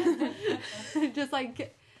nothing. Just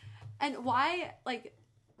like, and why, like,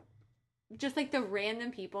 just like the random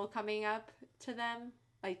people coming up to them.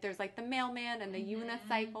 Like, there's like the mailman and the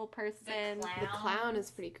unicycle person. The clown is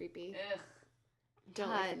pretty creepy. Ugh. Don't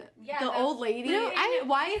God. like it. Yeah, the the- old lady. No,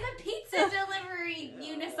 why? He's a pizza delivery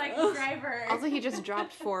unicycle driver. Also, he just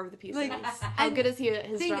dropped 4 of the pieces. Like, How and good is he at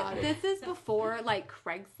his Think, job? this is before like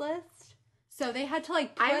Craigslist, so they had to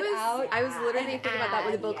like put I was literally an thinking about that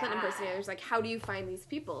with the Bill ad, Clinton yeah. impersonators. Like, how do you find these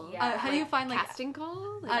people? Yeah. how do you find like Casting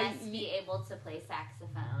call? Must be able to play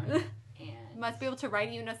saxophone. And must be able to ride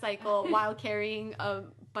a unicycle while carrying a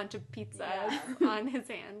bunch of pizzas Yeah. on his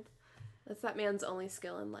hand. That's that man's only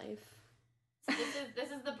skill in life. so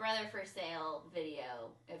this is the Brother for Sale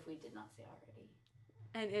video, if we did not see already.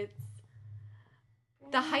 And it's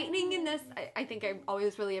the heightening in this. I think I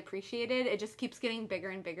always really appreciated. It just keeps getting bigger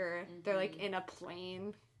and bigger. They're like in a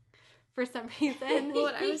plane for some reason. Well,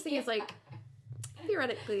 what I was thinking is like,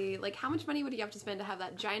 theoretically, like how much money would you have to spend to have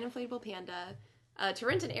that giant inflatable panda, to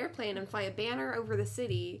rent an airplane and fly a banner over the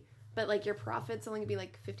city, but like your profit's only gonna be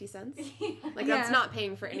like 50 cents? Like Yeah. that's not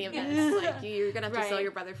paying for any of this. Like you're gonna have to sell Right.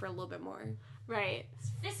 your brother for a little bit more. Right.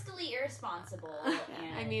 It's fiscally irresponsible.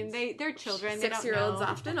 And I mean, they're children. They don't 6-year-olds know.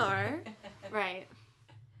 often are. Right.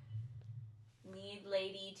 need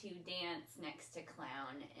lady to dance next to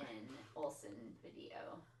clown in Olsen video.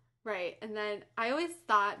 Right. And then I always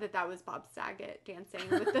thought that was Bob Saget dancing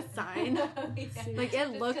with the sign. Like,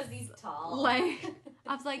 it looks because he's tall. Like,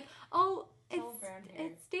 I was like, oh, Tall brown hair.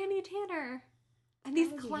 it's Danny Tanner. And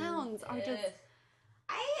these clowns are just. Ugh.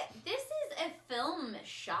 This is a film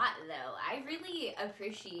shot, though. I really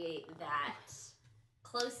appreciate that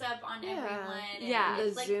close up on everyone. And Yeah.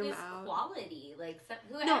 it's The like zoom this out. quality. Like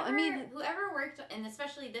whoever, No, I mean- whoever worked, and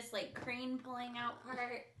especially this like crane pulling out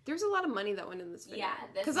part. There's a lot of money that went in this video. Yeah,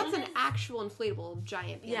 this because that's one an is- actual inflatable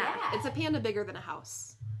giant panda. Yeah. It's a panda bigger than a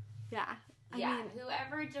house. Yeah. Yeah, I mean,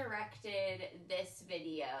 whoever directed this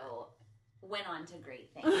video went on to great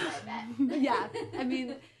things. I bet. yeah. I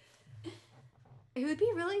mean, it would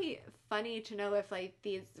be really funny to know if like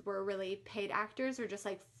these were really paid actors or just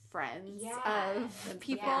like friends of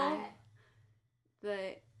people. Yeah.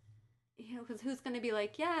 Because who's going to be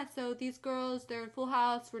like, yeah, so these girls, they're in Full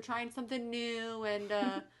House, we're trying something new, and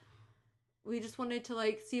we just wanted to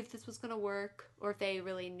like see if this was going to work, or if they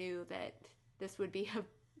really knew that this would be a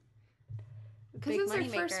Because big it's their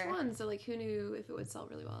moneymaker. first one, so like who knew if it would sell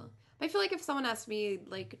really well. But I feel like if someone asked me,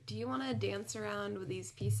 like, do you want to dance around with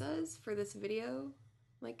these pizzas for this video?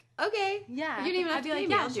 Like, okay. Yeah, You don't even have I'd to be pay like,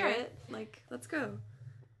 me, yeah, I'll sure. do it. Like, let's go.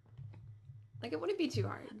 Like, it wouldn't be too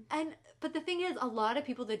hard. But the thing is, a lot of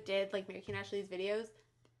people that did like Mary Kate and Ashley's videos,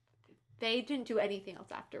 they didn't do anything else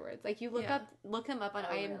afterwards. Like you look them up on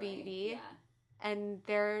Oh, IMDb, really? Yeah. and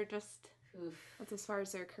they're just Oof, That's as far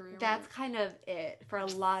as their career that's went. kind of it for a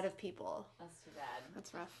lot of people. that's too bad.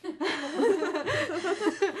 That's rough.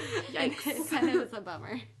 It kind of is a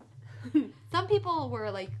bummer. Some people were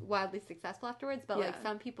like wildly successful afterwards, but like Yeah.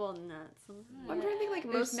 some people not. I'm trying to think, like,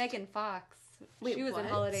 There's most... Megan Fox. Wait, she was in what?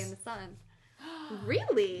 Holiday in the Sun.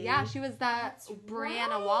 Really? Yeah, she was that That's Brianna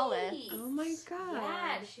right. Wallace. Oh my god.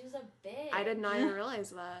 Yeah, she was a bitch. I did not even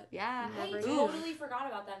realize that. Yeah. I Never did. totally forgot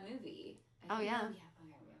about that movie. Oh, yeah. Okay,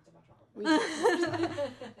 we have to watch all of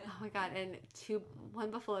it. Oh my god, and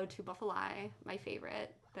One Buffalo, Two Buffalo, my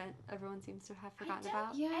favorite that everyone seems to have forgotten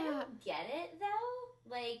about. I Yeah. don't get it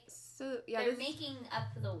though. Like So, yeah, they're this... making up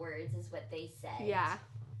the words, is what they said. Yeah.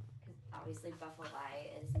 'Cause obviously, buffalo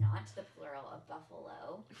is not the plural of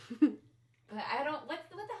buffalo. But I don't. What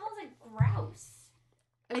the hell is a grouse?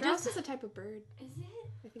 A grouse is a type of bird. Is it?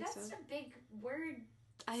 I think That's so. a big word.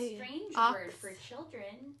 I- Strange ox. word for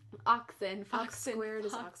children. Oxen, Fox foxen, squared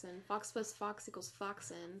is fox. oxen. Fox plus fox equals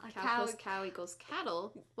foxen. A Cow cow- plus cow equals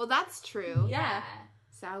cattle. Well, that's true. Yeah.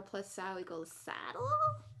 Sow plus sow equals saddle.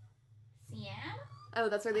 Seattle. Oh,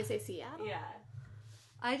 that's where they say Seattle? Yeah. Oh.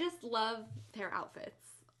 I just love their outfits.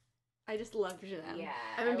 I just loved them. Yeah.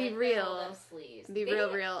 I'm gonna I be like the real. rolled-up sleeves. Be They-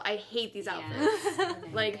 real. I hate these Yeah. outfits. I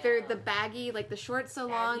Like, they're know. the baggy, like the shorts so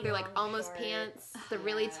long, Baggy they're like long almost shorts. pants. The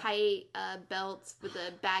really Yeah. tight belts with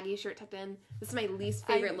the baggy shirt tucked in. This is my least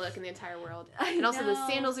favorite look in the entire world. I And also the know.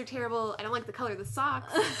 sandals are terrible. I don't like the color of the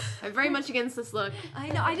socks. I'm very much against this look. I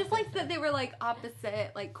know. I just liked that they were like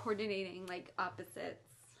opposite, like coordinating like opposites.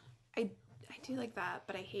 I do like that,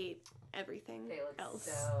 but I hate everything They look else.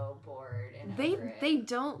 so bored and They over it. they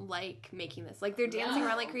don't like making this. Like they're dancing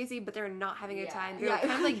around like No. crazy, but they're not having a Yeah. time. They're Yeah.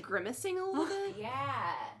 kind of like grimacing a little bit.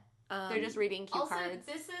 Yeah. They're just reading cue Also, cards.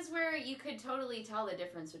 this is where you could totally tell the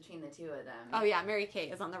difference between the two of them. Oh yeah, Mary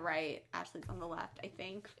Kate is on the right, Ashley's on the left, I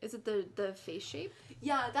think. Is it the face shape?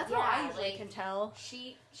 Yeah, that's how I how I usually usually can tell.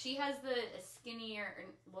 She has the skinnier,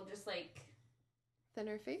 well, just like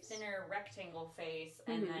Thinner face? thinner rectangle face,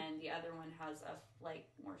 and Mhm. then the other one has a like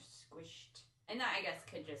more squished. And that I guess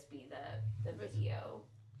could just be the video.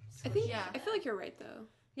 I think Yeah. I feel like you're right though.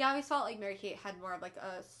 Yeah, I always felt like Mary Kate had more of like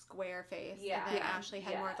a square face. Yeah. And then Yeah. Ashley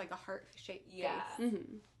had more of like a heart shaped Yeah. face.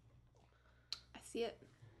 Mm-hmm. I see it.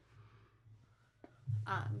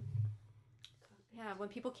 Yeah, when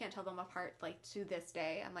people can't tell them apart, like to this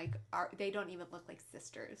day, I'm like, they don't even look like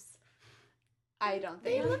sisters. I don't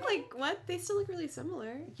They think. look like what? They still look really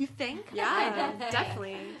similar. You think? Yeah,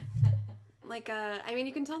 definitely. Like I mean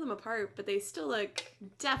you can tell them apart, but they still look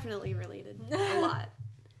definitely related a lot.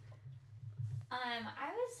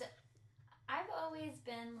 I've always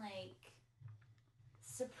been like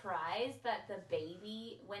surprised that the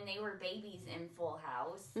baby, when they were babies in Full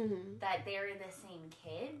House, Mm-hmm. that they're the same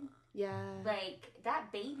kid. Yeah. Like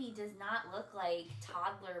that baby does not look like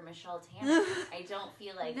toddler Michelle Tanner. I don't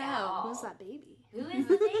feel like No. at all. Who's that baby? Who is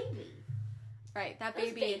the baby? Right, that Whose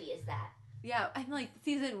baby. baby is that? Yeah, and like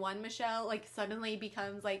season 1 Michelle, like suddenly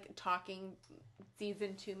becomes like talking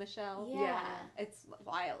season 2 Michelle. Yeah. It's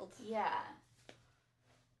wild. Yeah.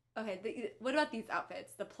 Okay, what about these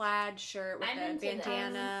outfits? The plaid shirt with I'm the into this.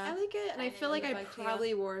 bandana. I like it, and I I'm feel like into I it too.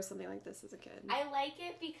 probably wore something like this as a kid. I like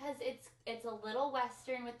it because it's a little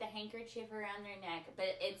Western with the handkerchief around their neck, but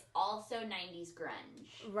it's also 90s grunge.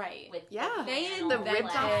 Right. With Yeah. They panel the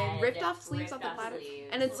invented- ripped off sleeves on the ripped off platter, sleeves.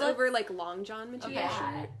 and it's Let's- over like long john material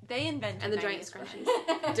Yeah. shirt. They invented And the giant 90s scrunchies.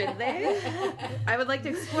 grunge. Did they? I would like to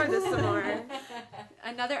explore this some more.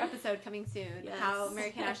 Another episode coming soon. Yes. How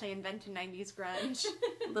Mary Kate and Ashley invented 90s grunge.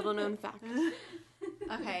 Little known fact.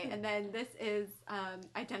 Okay, and then this is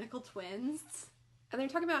identical twins, And they're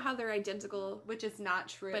talking about how they're identical, which is not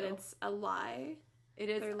true. but it's a lie. it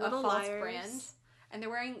is they're a little false liars. brand. And they're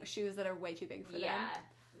wearing shoes that are way too big for them. Yeah.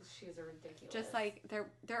 Those shoes are ridiculous. Just like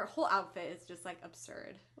their whole outfit is just like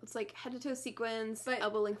absurd. It's like head to toe sequins, But-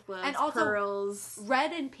 elbow length gloves, and also- pearls.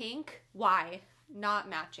 Red and pink, why? Not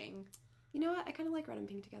matching. You know what? I kind of like red and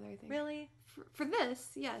pink together, I think. Really? For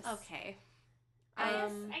this, yes. Okay. I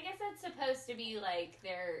guess that's supposed to be like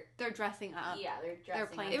they're They're dressing up. they're dressing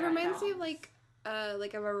playing up It Dress reminds me of gowns.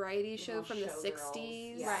 like a variety show Little from the showgirls.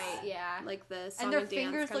 60s. Yeah. Right, yeah. Like the song And their and dance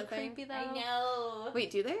fingers kind look of thing. creepy though. I know.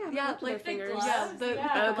 Wait, do they? I haven't Yeah, looked at like their the fingers. gloves. Yeah, the,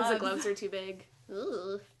 Yeah. Oh, because the gloves are too big.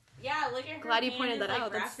 Ugh. Yeah, look at her. Glad you hand pointed is, that like,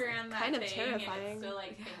 out. That's wrapped around that kind of thing, terrifying. And it's still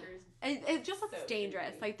like fingers. It just looks So dangerous.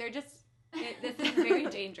 creepy. Like they're just. This is very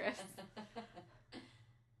dangerous.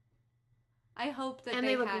 I hope that And they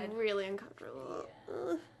they look had. really uncomfortable. Yeah.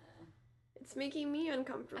 Ugh. It's making me I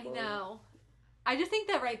uncomfortable. know. I just think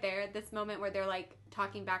that right there, at this moment where they're like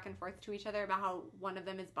talking back and forth to each other about how one of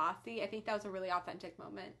them is bossy, I think that was a really authentic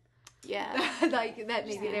moment. Yeah. Like that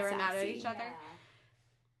maybe Just they were being mad at sassy. each other.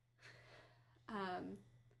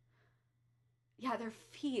 Yeah, their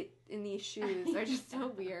feet in these shoes are just so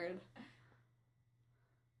weird.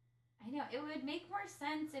 I know. It would make more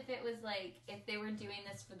sense if it was like if they were doing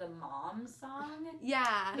this for the mom song.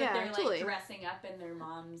 Yeah. Yeah. They're totally. like dressing up in their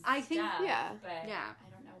mom's I think- stuff, yeah. But Yeah. I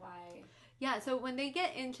don't know why. Yeah, so when they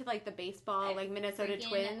get into like the baseball, like Minnesota Freaking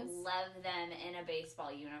Twins, love them in a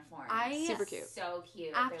baseball uniform. Super cute. So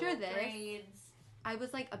cute. After Their little this- braids. I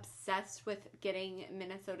was like obsessed with getting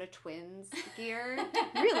Minnesota Twins gear.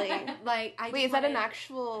 Really? Like, I Wait, is just that an wanted-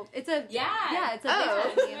 actual... It's a Yeah. it's a Oh.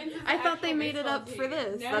 baseball team. Twins is I an thought they actual made it baseball up for team.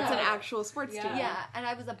 this. No. That's an actual sports Yeah. team. Yeah, and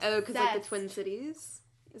I was obsessed. Oh, because like the Twin Cities?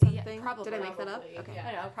 Is that Yeah, the thing? probably. Did I make that up? Probably, Okay. yeah.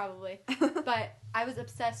 I don't know, probably. But I was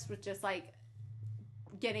obsessed with just like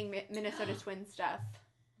getting Minnesota Twins stuff.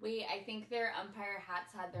 Wait, I think their umpire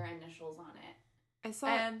hats had their initials on it. I saw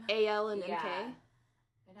Um, AL and Yeah. MK.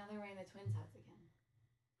 But now they're wearing the Twins hats again.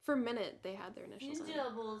 For a minute, they had their initials on it.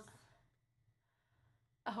 Doubles.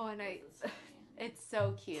 Oh, and I, This is funny. it's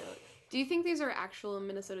so cute. Do you think these are actual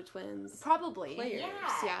Minnesota Twins? Probably. Players.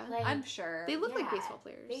 Yeah, Yeah. like, I'm sure. They look like yeah, baseball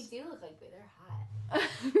players. They do look like they're hot.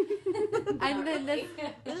 And then this,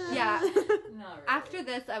 yeah. Not really. After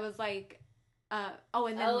this, I was like, and then Oh,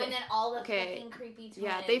 and then all the Okay. fucking creepy twins.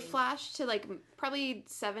 Yeah, they flash to like probably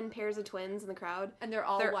 7 pairs of twins in the crowd. and they're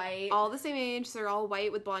all They're white. all the same age. So they're all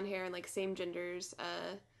white with blonde hair and like same genders.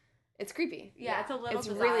 It's creepy. yeah, it's a little. It's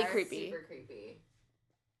bizarre. really creepy. Super creepy.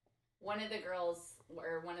 One of the girls,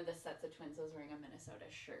 or one of the sets of twins, was wearing a Minnesota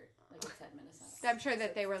shirt. Like it said Minnesota. I'm sure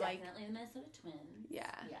that they were like, Definitely the Minnesota Twins. Yeah.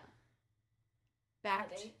 Yeah. back.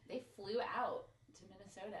 They flew out to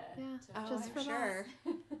Minnesota. Yeah, to just film for sure.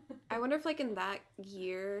 I wonder if like in that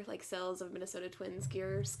year, like sales of Minnesota Twins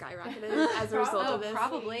gear skyrocketed as a result of this.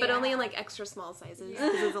 Probably. But yeah. only in like extra small sizes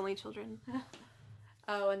because it's only children.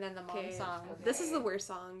 Oh, and then the mom Okay. song. Okay. This is the worst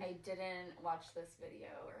song. I didn't watch this video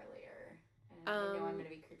earlier, and I know I'm gonna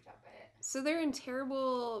be creeped out by it. So they're in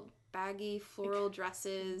terrible baggy floral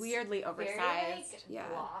dresses. Weirdly Very oversized. like Yeah.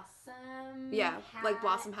 blossom. Yeah, like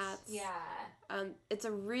blossom hats. Yeah. It's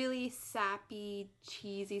a really sappy,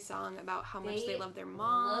 cheesy song about how much they love their Look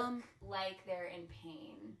mom. like they're in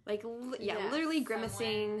pain. Like, Yes, literally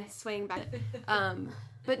grimacing, someone- swaying back.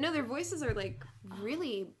 But no, their voices are like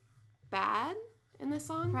really bad in this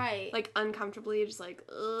song. Right. Like uncomfortably, just like,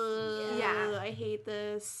 ugh, Yeah. I hate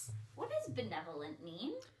this. What does benevolent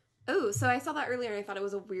mean? Oh, so I saw that earlier and I thought it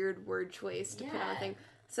was a weird word choice to put on a Yeah. thing.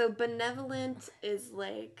 So benevolent is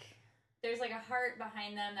like, There's like a heart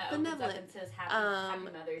behind them that opens up Benevolent. and says Happy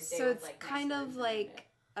Mother's Day. so with, it's like, nice kind of words around like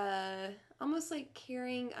it. almost like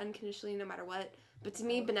caring unconditionally no matter what. But to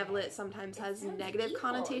me, benevolent sometimes It has sounds negative evil,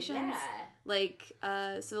 connotations. yeah. Like,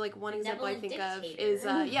 so like one example I Benevolent think of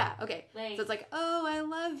dictator. is, yeah, okay. Like- so it's like, oh, I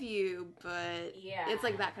love you, but Yeah. it's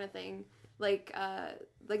like that kind of thing.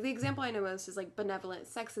 Like the example I know most is like benevolent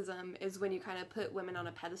sexism is when you kind of put women on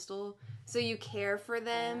a pedestal. So you care for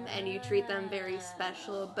them and you treat them very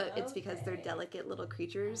special, but it's because they're okay. delicate little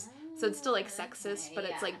creatures. So it's still like sexist, Okay, but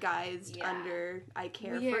it's yeah. like guys Yeah. under I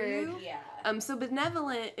care for Weird. you. Yeah. So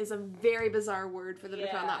benevolent is a very bizarre word for them to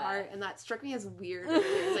put on that Yeah. heart, and that struck me as weird.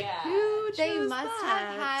 It's like, Yeah. who They chose must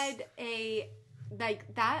that? have had a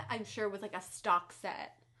like that. I'm sure was like a stock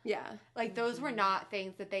set. Yeah, Like those were not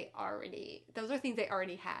things that they already. Those are things they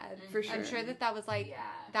already had. for sure. I'm sure that was like Yeah.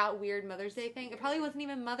 that weird Mother's Day thing. It probably wasn't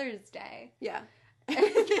even Mother's Day. Yeah,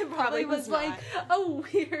 It probably was was like a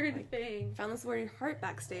weird thing. Found this word heart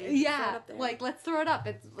backstage. Throw it Yeah, up there. like let's throw it up.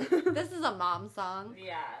 It's this is a mom song.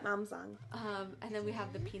 Yeah. mom song. And then we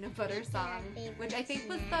have the peanut butter song, which I think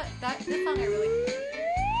was this song I really.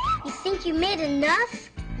 You think you made enough?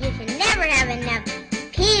 You can never have enough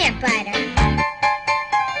peanut butter.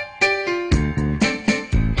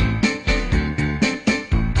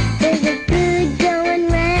 There's a food going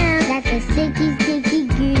round that's a sticky, sticky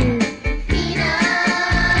goo.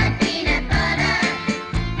 Peanut butter.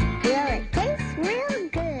 Well, it tastes real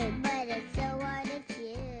good, but it's so hard to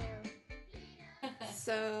chew.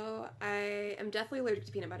 So I am definitely allergic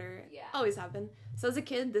to peanut butter. Yeah. Always have been. So as a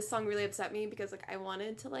kid, this song really upset me because like I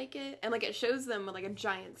wanted to like it, and like it shows them with like a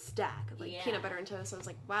giant stack of like Yeah. peanut butter and toast. So I was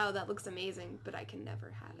like, wow, that looks amazing, but I can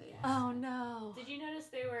never have it. Oh no. Did you notice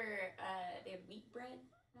they had wheat bread?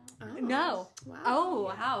 Oh. No. Wow. Oh,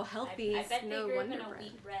 how healthy. I bet no they grew up in Wonder a Bread.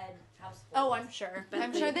 wheat bread household. Oh, I'm sure. Bet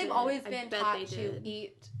I'm they sure they've did. always I been bet taught they to did.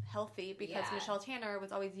 eat healthy because Yeah. Michelle Tanner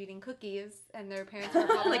was always eating cookies, and their parents were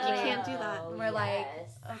probably Like, you can't do that. Oh, We're like,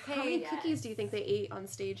 yes. okay. How many Yes. cookies do you think they ate on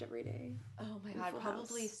stage every day? Oh my god, Full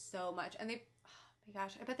probably House. so much. And they, oh my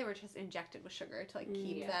gosh, I bet they were just injected with sugar to like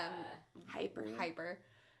keep Yeah. them Hyper. hyper.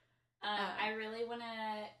 I really want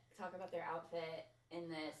to talk about their outfit in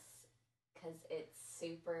this because it's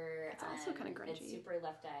super. It's also kinda grungy. It's super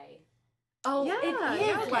Left Eye. Oh, Yeah, it is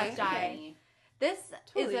yeah, Left okay. Eye. This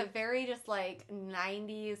Totally. is a very just like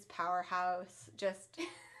 90s powerhouse, just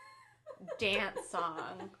dance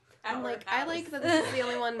song. I'm like, I like that this is the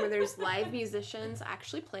only one where there's live musicians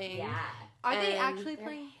actually playing. Yeah. Are they And actually Their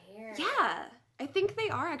playing? hair. Yeah, I think they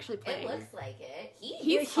are actually playing. It looks like it.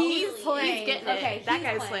 He's totally playing. He's getting Okay, it. That he's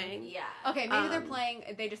guy's playing. playing. Yeah. Okay, maybe they're Um, playing.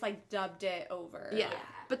 They just like dubbed it over. Yeah. Yeah.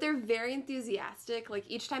 But they're very enthusiastic. Like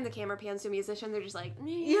each time the camera pans to a musician, they're just like,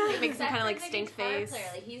 Yeah. it makes them Except kind of for like the stink guitar face. player.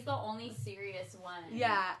 Like, he's the only serious one.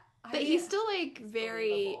 Yeah. But he's still like very.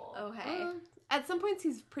 believable. okay. At some points,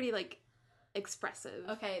 he's pretty like expressive.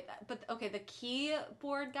 Okay, but okay, the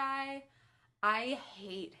keyboard guy, I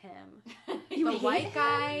hate him. You The hate white him?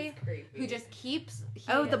 guy He's creepy. who just keeps.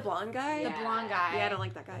 Oh, the blonde guy. the Yeah. blonde guy. Yeah, I don't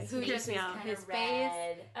like that guy. Who He just- creeps me out. Kinda his red.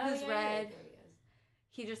 face, Oh, who's yeah, red. there he goes.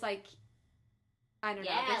 He just like. I don't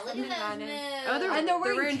know. Yeah, there's look something at about those him. moves. Oh, And they're they're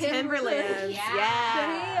wearing wearing Timberlands. Timberlands. Yeah.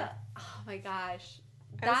 Yeah. Oh my gosh,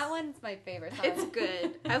 I that was- one's my favorite song. It's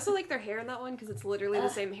good. I also like their hair in that one because it's literally the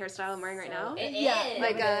same hairstyle I'm wearing right now. It Yeah, is.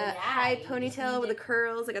 Like a Yeah, high you just ponytail need with the to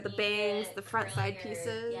curls. I got the keep bangs, it the front side curlier.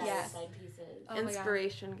 pieces. Yeah, Yes. the side pieces. Oh my God.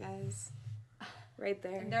 Inspiration, guys. Right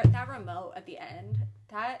there. And that remote at the end.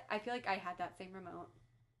 That I feel like I had that same remote.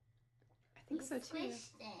 I think so too. Squished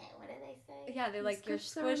it. What did I say? Yeah, they like you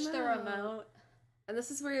squish the squish the remote. remote. And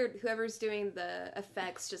this is where whoever's doing the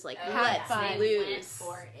effects just like Oh, Have lets fun. They went loose.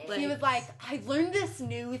 for it. Like- He was like, I learned this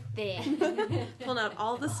new thing. Pulling out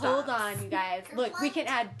all the stops. Hold on, you guys. Look, we can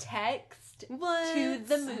add text What? to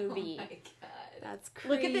the Oh movie. my god. That's crazy.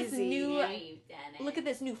 Look at this new- Yeah, you've done it. Look at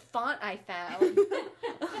this new font I found.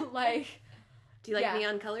 Like, Do you like Yeah.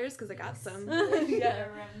 neon colors? Because I got some. yeah, The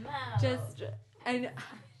remote. just and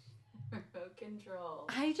remote control.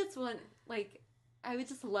 I just want like I would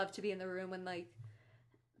just love to be in the room when like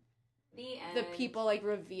The end. the people like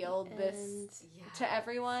revealed this And Yeah, to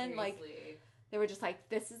everyone. Like seriously. they were just like,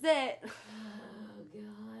 this is it. Oh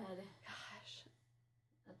god. Gosh,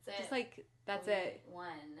 That's it. just like that's We it. Won.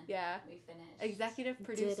 Yeah. We finished. Executive Did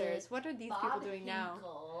producers. it. What are these Bob people doing now?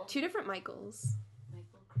 Hinkle, Two different Michaels.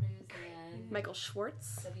 Michael Cruz and Michael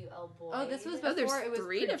Schwartz. W.L. Boyd. Oh, this was Oh, there's before it was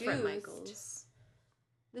three different produced. Michaels.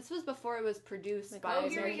 This was before it was produced Like, by oh, here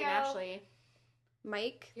we American go. Ashley.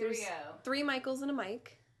 Mike. Here There's we go. three Michaels and a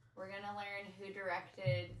Mike. We're gonna learn who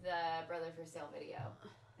directed the Brother for Sale video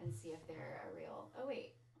and see if they're a real. Oh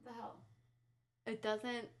wait, what the hell? It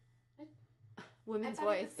doesn't. What? Women's I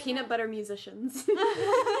thought it voice. was- Peanut butter musicians.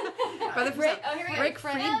 Brother Brother for Sale. Oh, here we go. Rick Oh,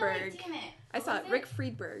 Friedberg. damn it. I What saw was it. Rick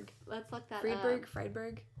Friedberg. Let's look that Friedberg. up.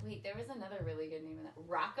 Friedberg. Wait, there was another really good name in that.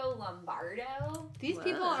 Rocco Lombardo. These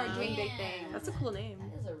people are doing big Man. things. That's a cool name.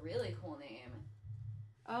 That is a really cool name.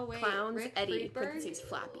 Oh wait, Clowns. Rick Eddie. Friedberg? Parentheses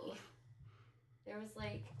Flappy. There was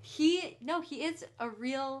like He is a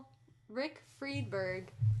real Rick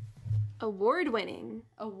Friedberg, Award-winning.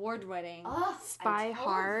 award-winning. oh, Spy I told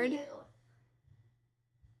Hard. you.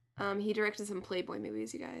 He directed some Playboy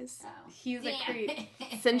movies, you guys. Oh. He's a Damn creep.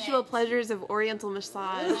 it. Sensual Pleasures of Oriental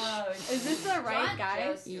Massage. Oh, Is this the right John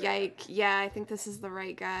guy? Joe Yike. Yeah, I think this is the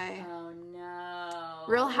right guy. Oh no.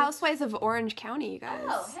 Real Housewives of Orange County, you guys.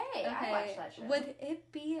 Oh hey, I watched that show. Would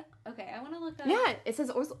it be okay? I want to look up. Yeah, it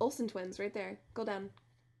says Olsen Twins right there. Go down.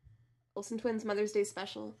 Olsen Twins Mother's Day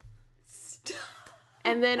Special.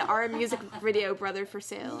 And then our music video, Brother for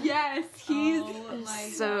Sale. Yes, he's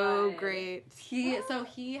So great. he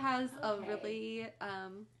has a really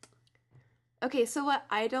Okay, so what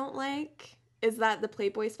I don't like is that the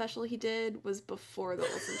Playboy special he did was before the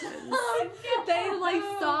Olsen twins. they like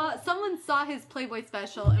someone saw his Playboy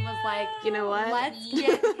special and was like, You know what? let's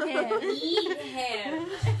get him. Eat him.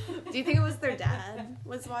 Do you think it was their dad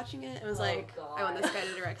was watching it? It was like, God. I want this guy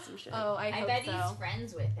to direct some shit. Oh, I I hope bet so. he's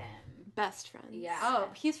friends with him. Best friends. Yeah. Oh,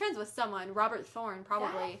 he's friends with someone, Robert Thorne,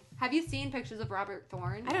 probably. Have you seen pictures of Robert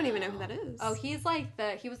Thorne? I don't even know who that is. Oh, he's like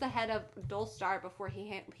he was the head of Dolstar before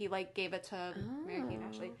he like gave it to Mary Kate and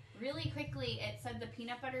Ashley. Really quickly, it said the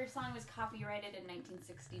Peanut Butter song was copyrighted in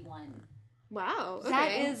 1961. Wow. Okay.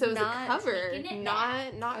 That is so it was not a cover, taking it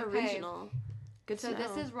not Okay. original. Good to So know.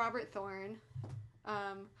 this is Robert Thorne.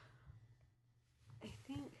 I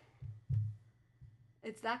think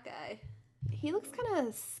it's that guy. He looks kind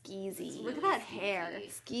of skeezy. Look at that hair.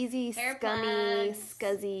 Skeezy, Hair scummy, plugs.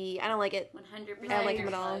 scuzzy. I don't like it. 100%. I don't like him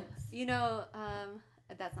at all. You know,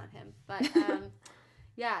 that's not him, but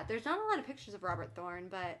yeah, there's not a lot of pictures of Robert Thorne,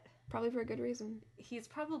 but Probably for a good reason. he's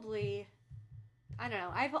probably, I don't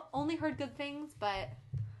know. I've only heard good things, but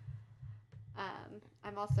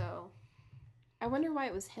I'm also, I wonder why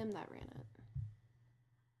it was him that ran it.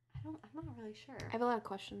 I'm not really sure. I have a lot of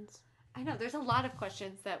questions. I know there's a lot of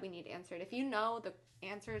questions that we need answered. If you know the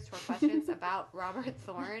answers to our questions about Robert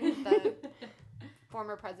Thorne, the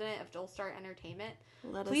former president of Dolstar Entertainment,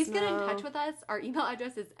 Let please us get in know. touch with us. Our email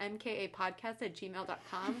address is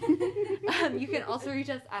mkapodcast@gmail.com. You can also reach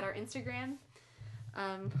us at our Instagram,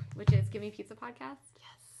 which is Give Me Pizza Podcast.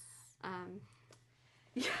 Yes.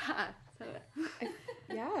 Yeah. So,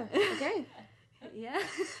 Yeah. Okay. yeah.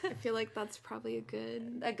 I feel like that's probably a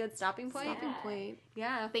good A good stopping point. stopping point.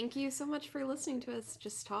 Yeah. Thank you so much for listening to us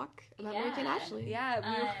just talk about Mary Kate and Yeah. Ashley.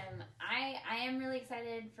 Yeah. I am really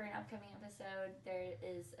excited for an upcoming episode. There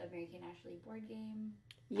is a Mary Kate and Ashley board game.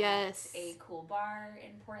 Yes. At a cool bar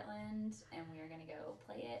in Portland, and we are gonna go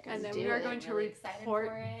play it. And then do we are it. going to Really excited report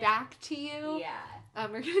for it. back to you. Yeah.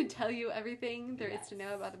 We're going to tell you everything there is Yes. to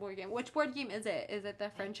know about the board game. Which board game is it? Is it the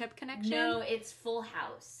Friendship Connection? No, it's Full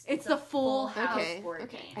House. It's a the Full House board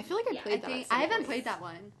Okay. game. I feel like I Yeah. played I that. think at some I haven't point. played that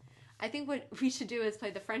one. I think what we should do is play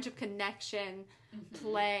the Friendship Connection,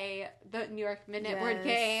 play the New York Minute board Yes.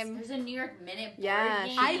 game. There's a New York Minute board Yeah,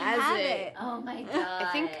 game. she I has have it. it. Oh my god.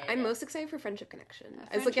 I think I'm most excited for Friendship Connection.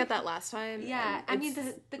 I was looking Friendship- at that last time. Yeah, and I mean,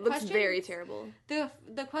 it's- the looks questions- very terrible. The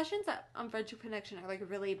questions that on Friendship Connection are like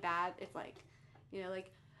really bad. It's like, you know,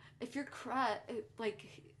 like if your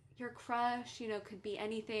your crush, you know, could be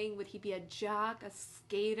anything. Would he be a jock, a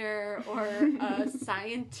skater, or a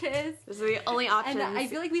scientist? Those are the only options. And I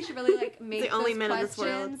feel like we should really like make The only those men in this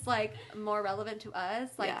world. questions like more relevant to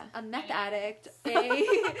us, like Yeah. a meth addict,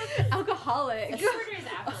 a alcoholic, A shorter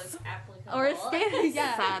is applicable. or a stand,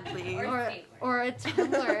 yeah, Sadly. Or- or or a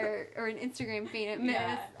Tumblr or an Instagram famous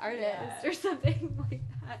Yeah, artist yeah. or something like that.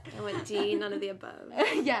 I went D, none of the above.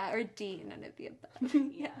 Yeah, or D, none of the above.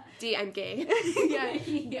 Yeah, D, I'm gay. yeah,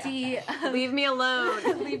 D. Leave me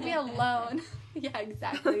alone. Leave me alone. Yeah,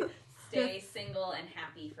 exactly. Stay single and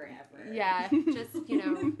happy forever. Yeah, just, you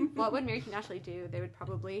know, what would Mary Kate and Ashley do? They would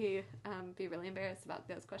probably be really embarrassed about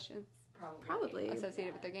those questions Probably.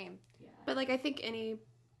 associated with their game. Yeah. But like I think any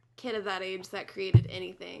kid of that age that created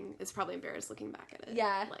anything is probably embarrassed looking back at it.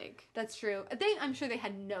 Yeah. Like That's true. I'm sure they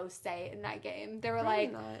had no say in that game. They were probably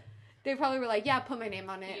like, not. they probably were like, yeah, put my name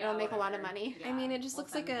on it. Yeah, It'll make a lot of whatever. money. Yeah, I mean, it just we'll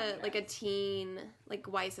looks like sign the a contract. teen, like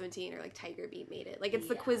Y17 or like Tiger Beat made it. Like it's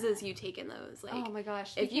the Yeah. quizzes you take in those. Like Oh my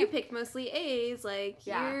gosh. if you picked mostly A's, like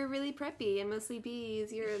Yeah. you're really preppy, and mostly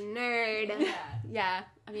B's, you're a nerd. Yeah. Yeah,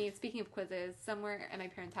 I mean, speaking of quizzes, somewhere at my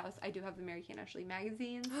parents' house, I do have the Mary Kate and Ashley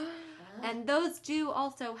magazines. And those do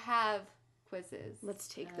also have quizzes. Let's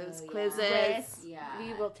take Oh, those yeah. quizzes. Which Yeah.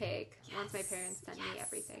 we will take once my Yes, parents send me yes.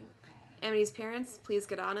 everything. Amity's parents, please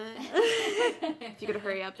get on it. If you could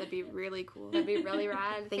hurry up, that'd be really cool. That'd be really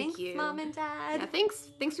rad. Thank Thanks, you. Mom and Dad. Yeah,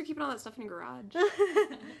 thanks for keeping all that stuff in your garage.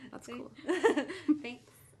 That's cool.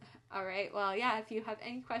 Thanks. All right. Well, yeah, if you have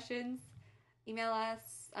any questions, email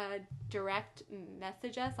us, direct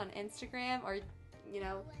message us on Instagram, or, you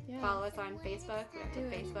know, Yeah. follow us on Facebook. We have Do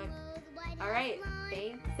it. Facebook. All right.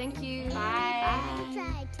 Thanks. Thank you. Bye.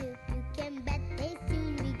 Try to, you can bet they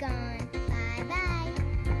soon be gone. Bye bye.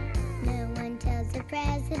 No one tells the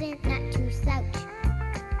president not to slouch.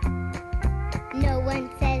 No one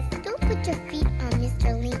says, don't put your feet on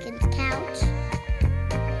Mr. Lincoln's couch.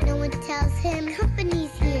 No one tells him,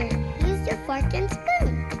 company's here. Use your fork and spoon.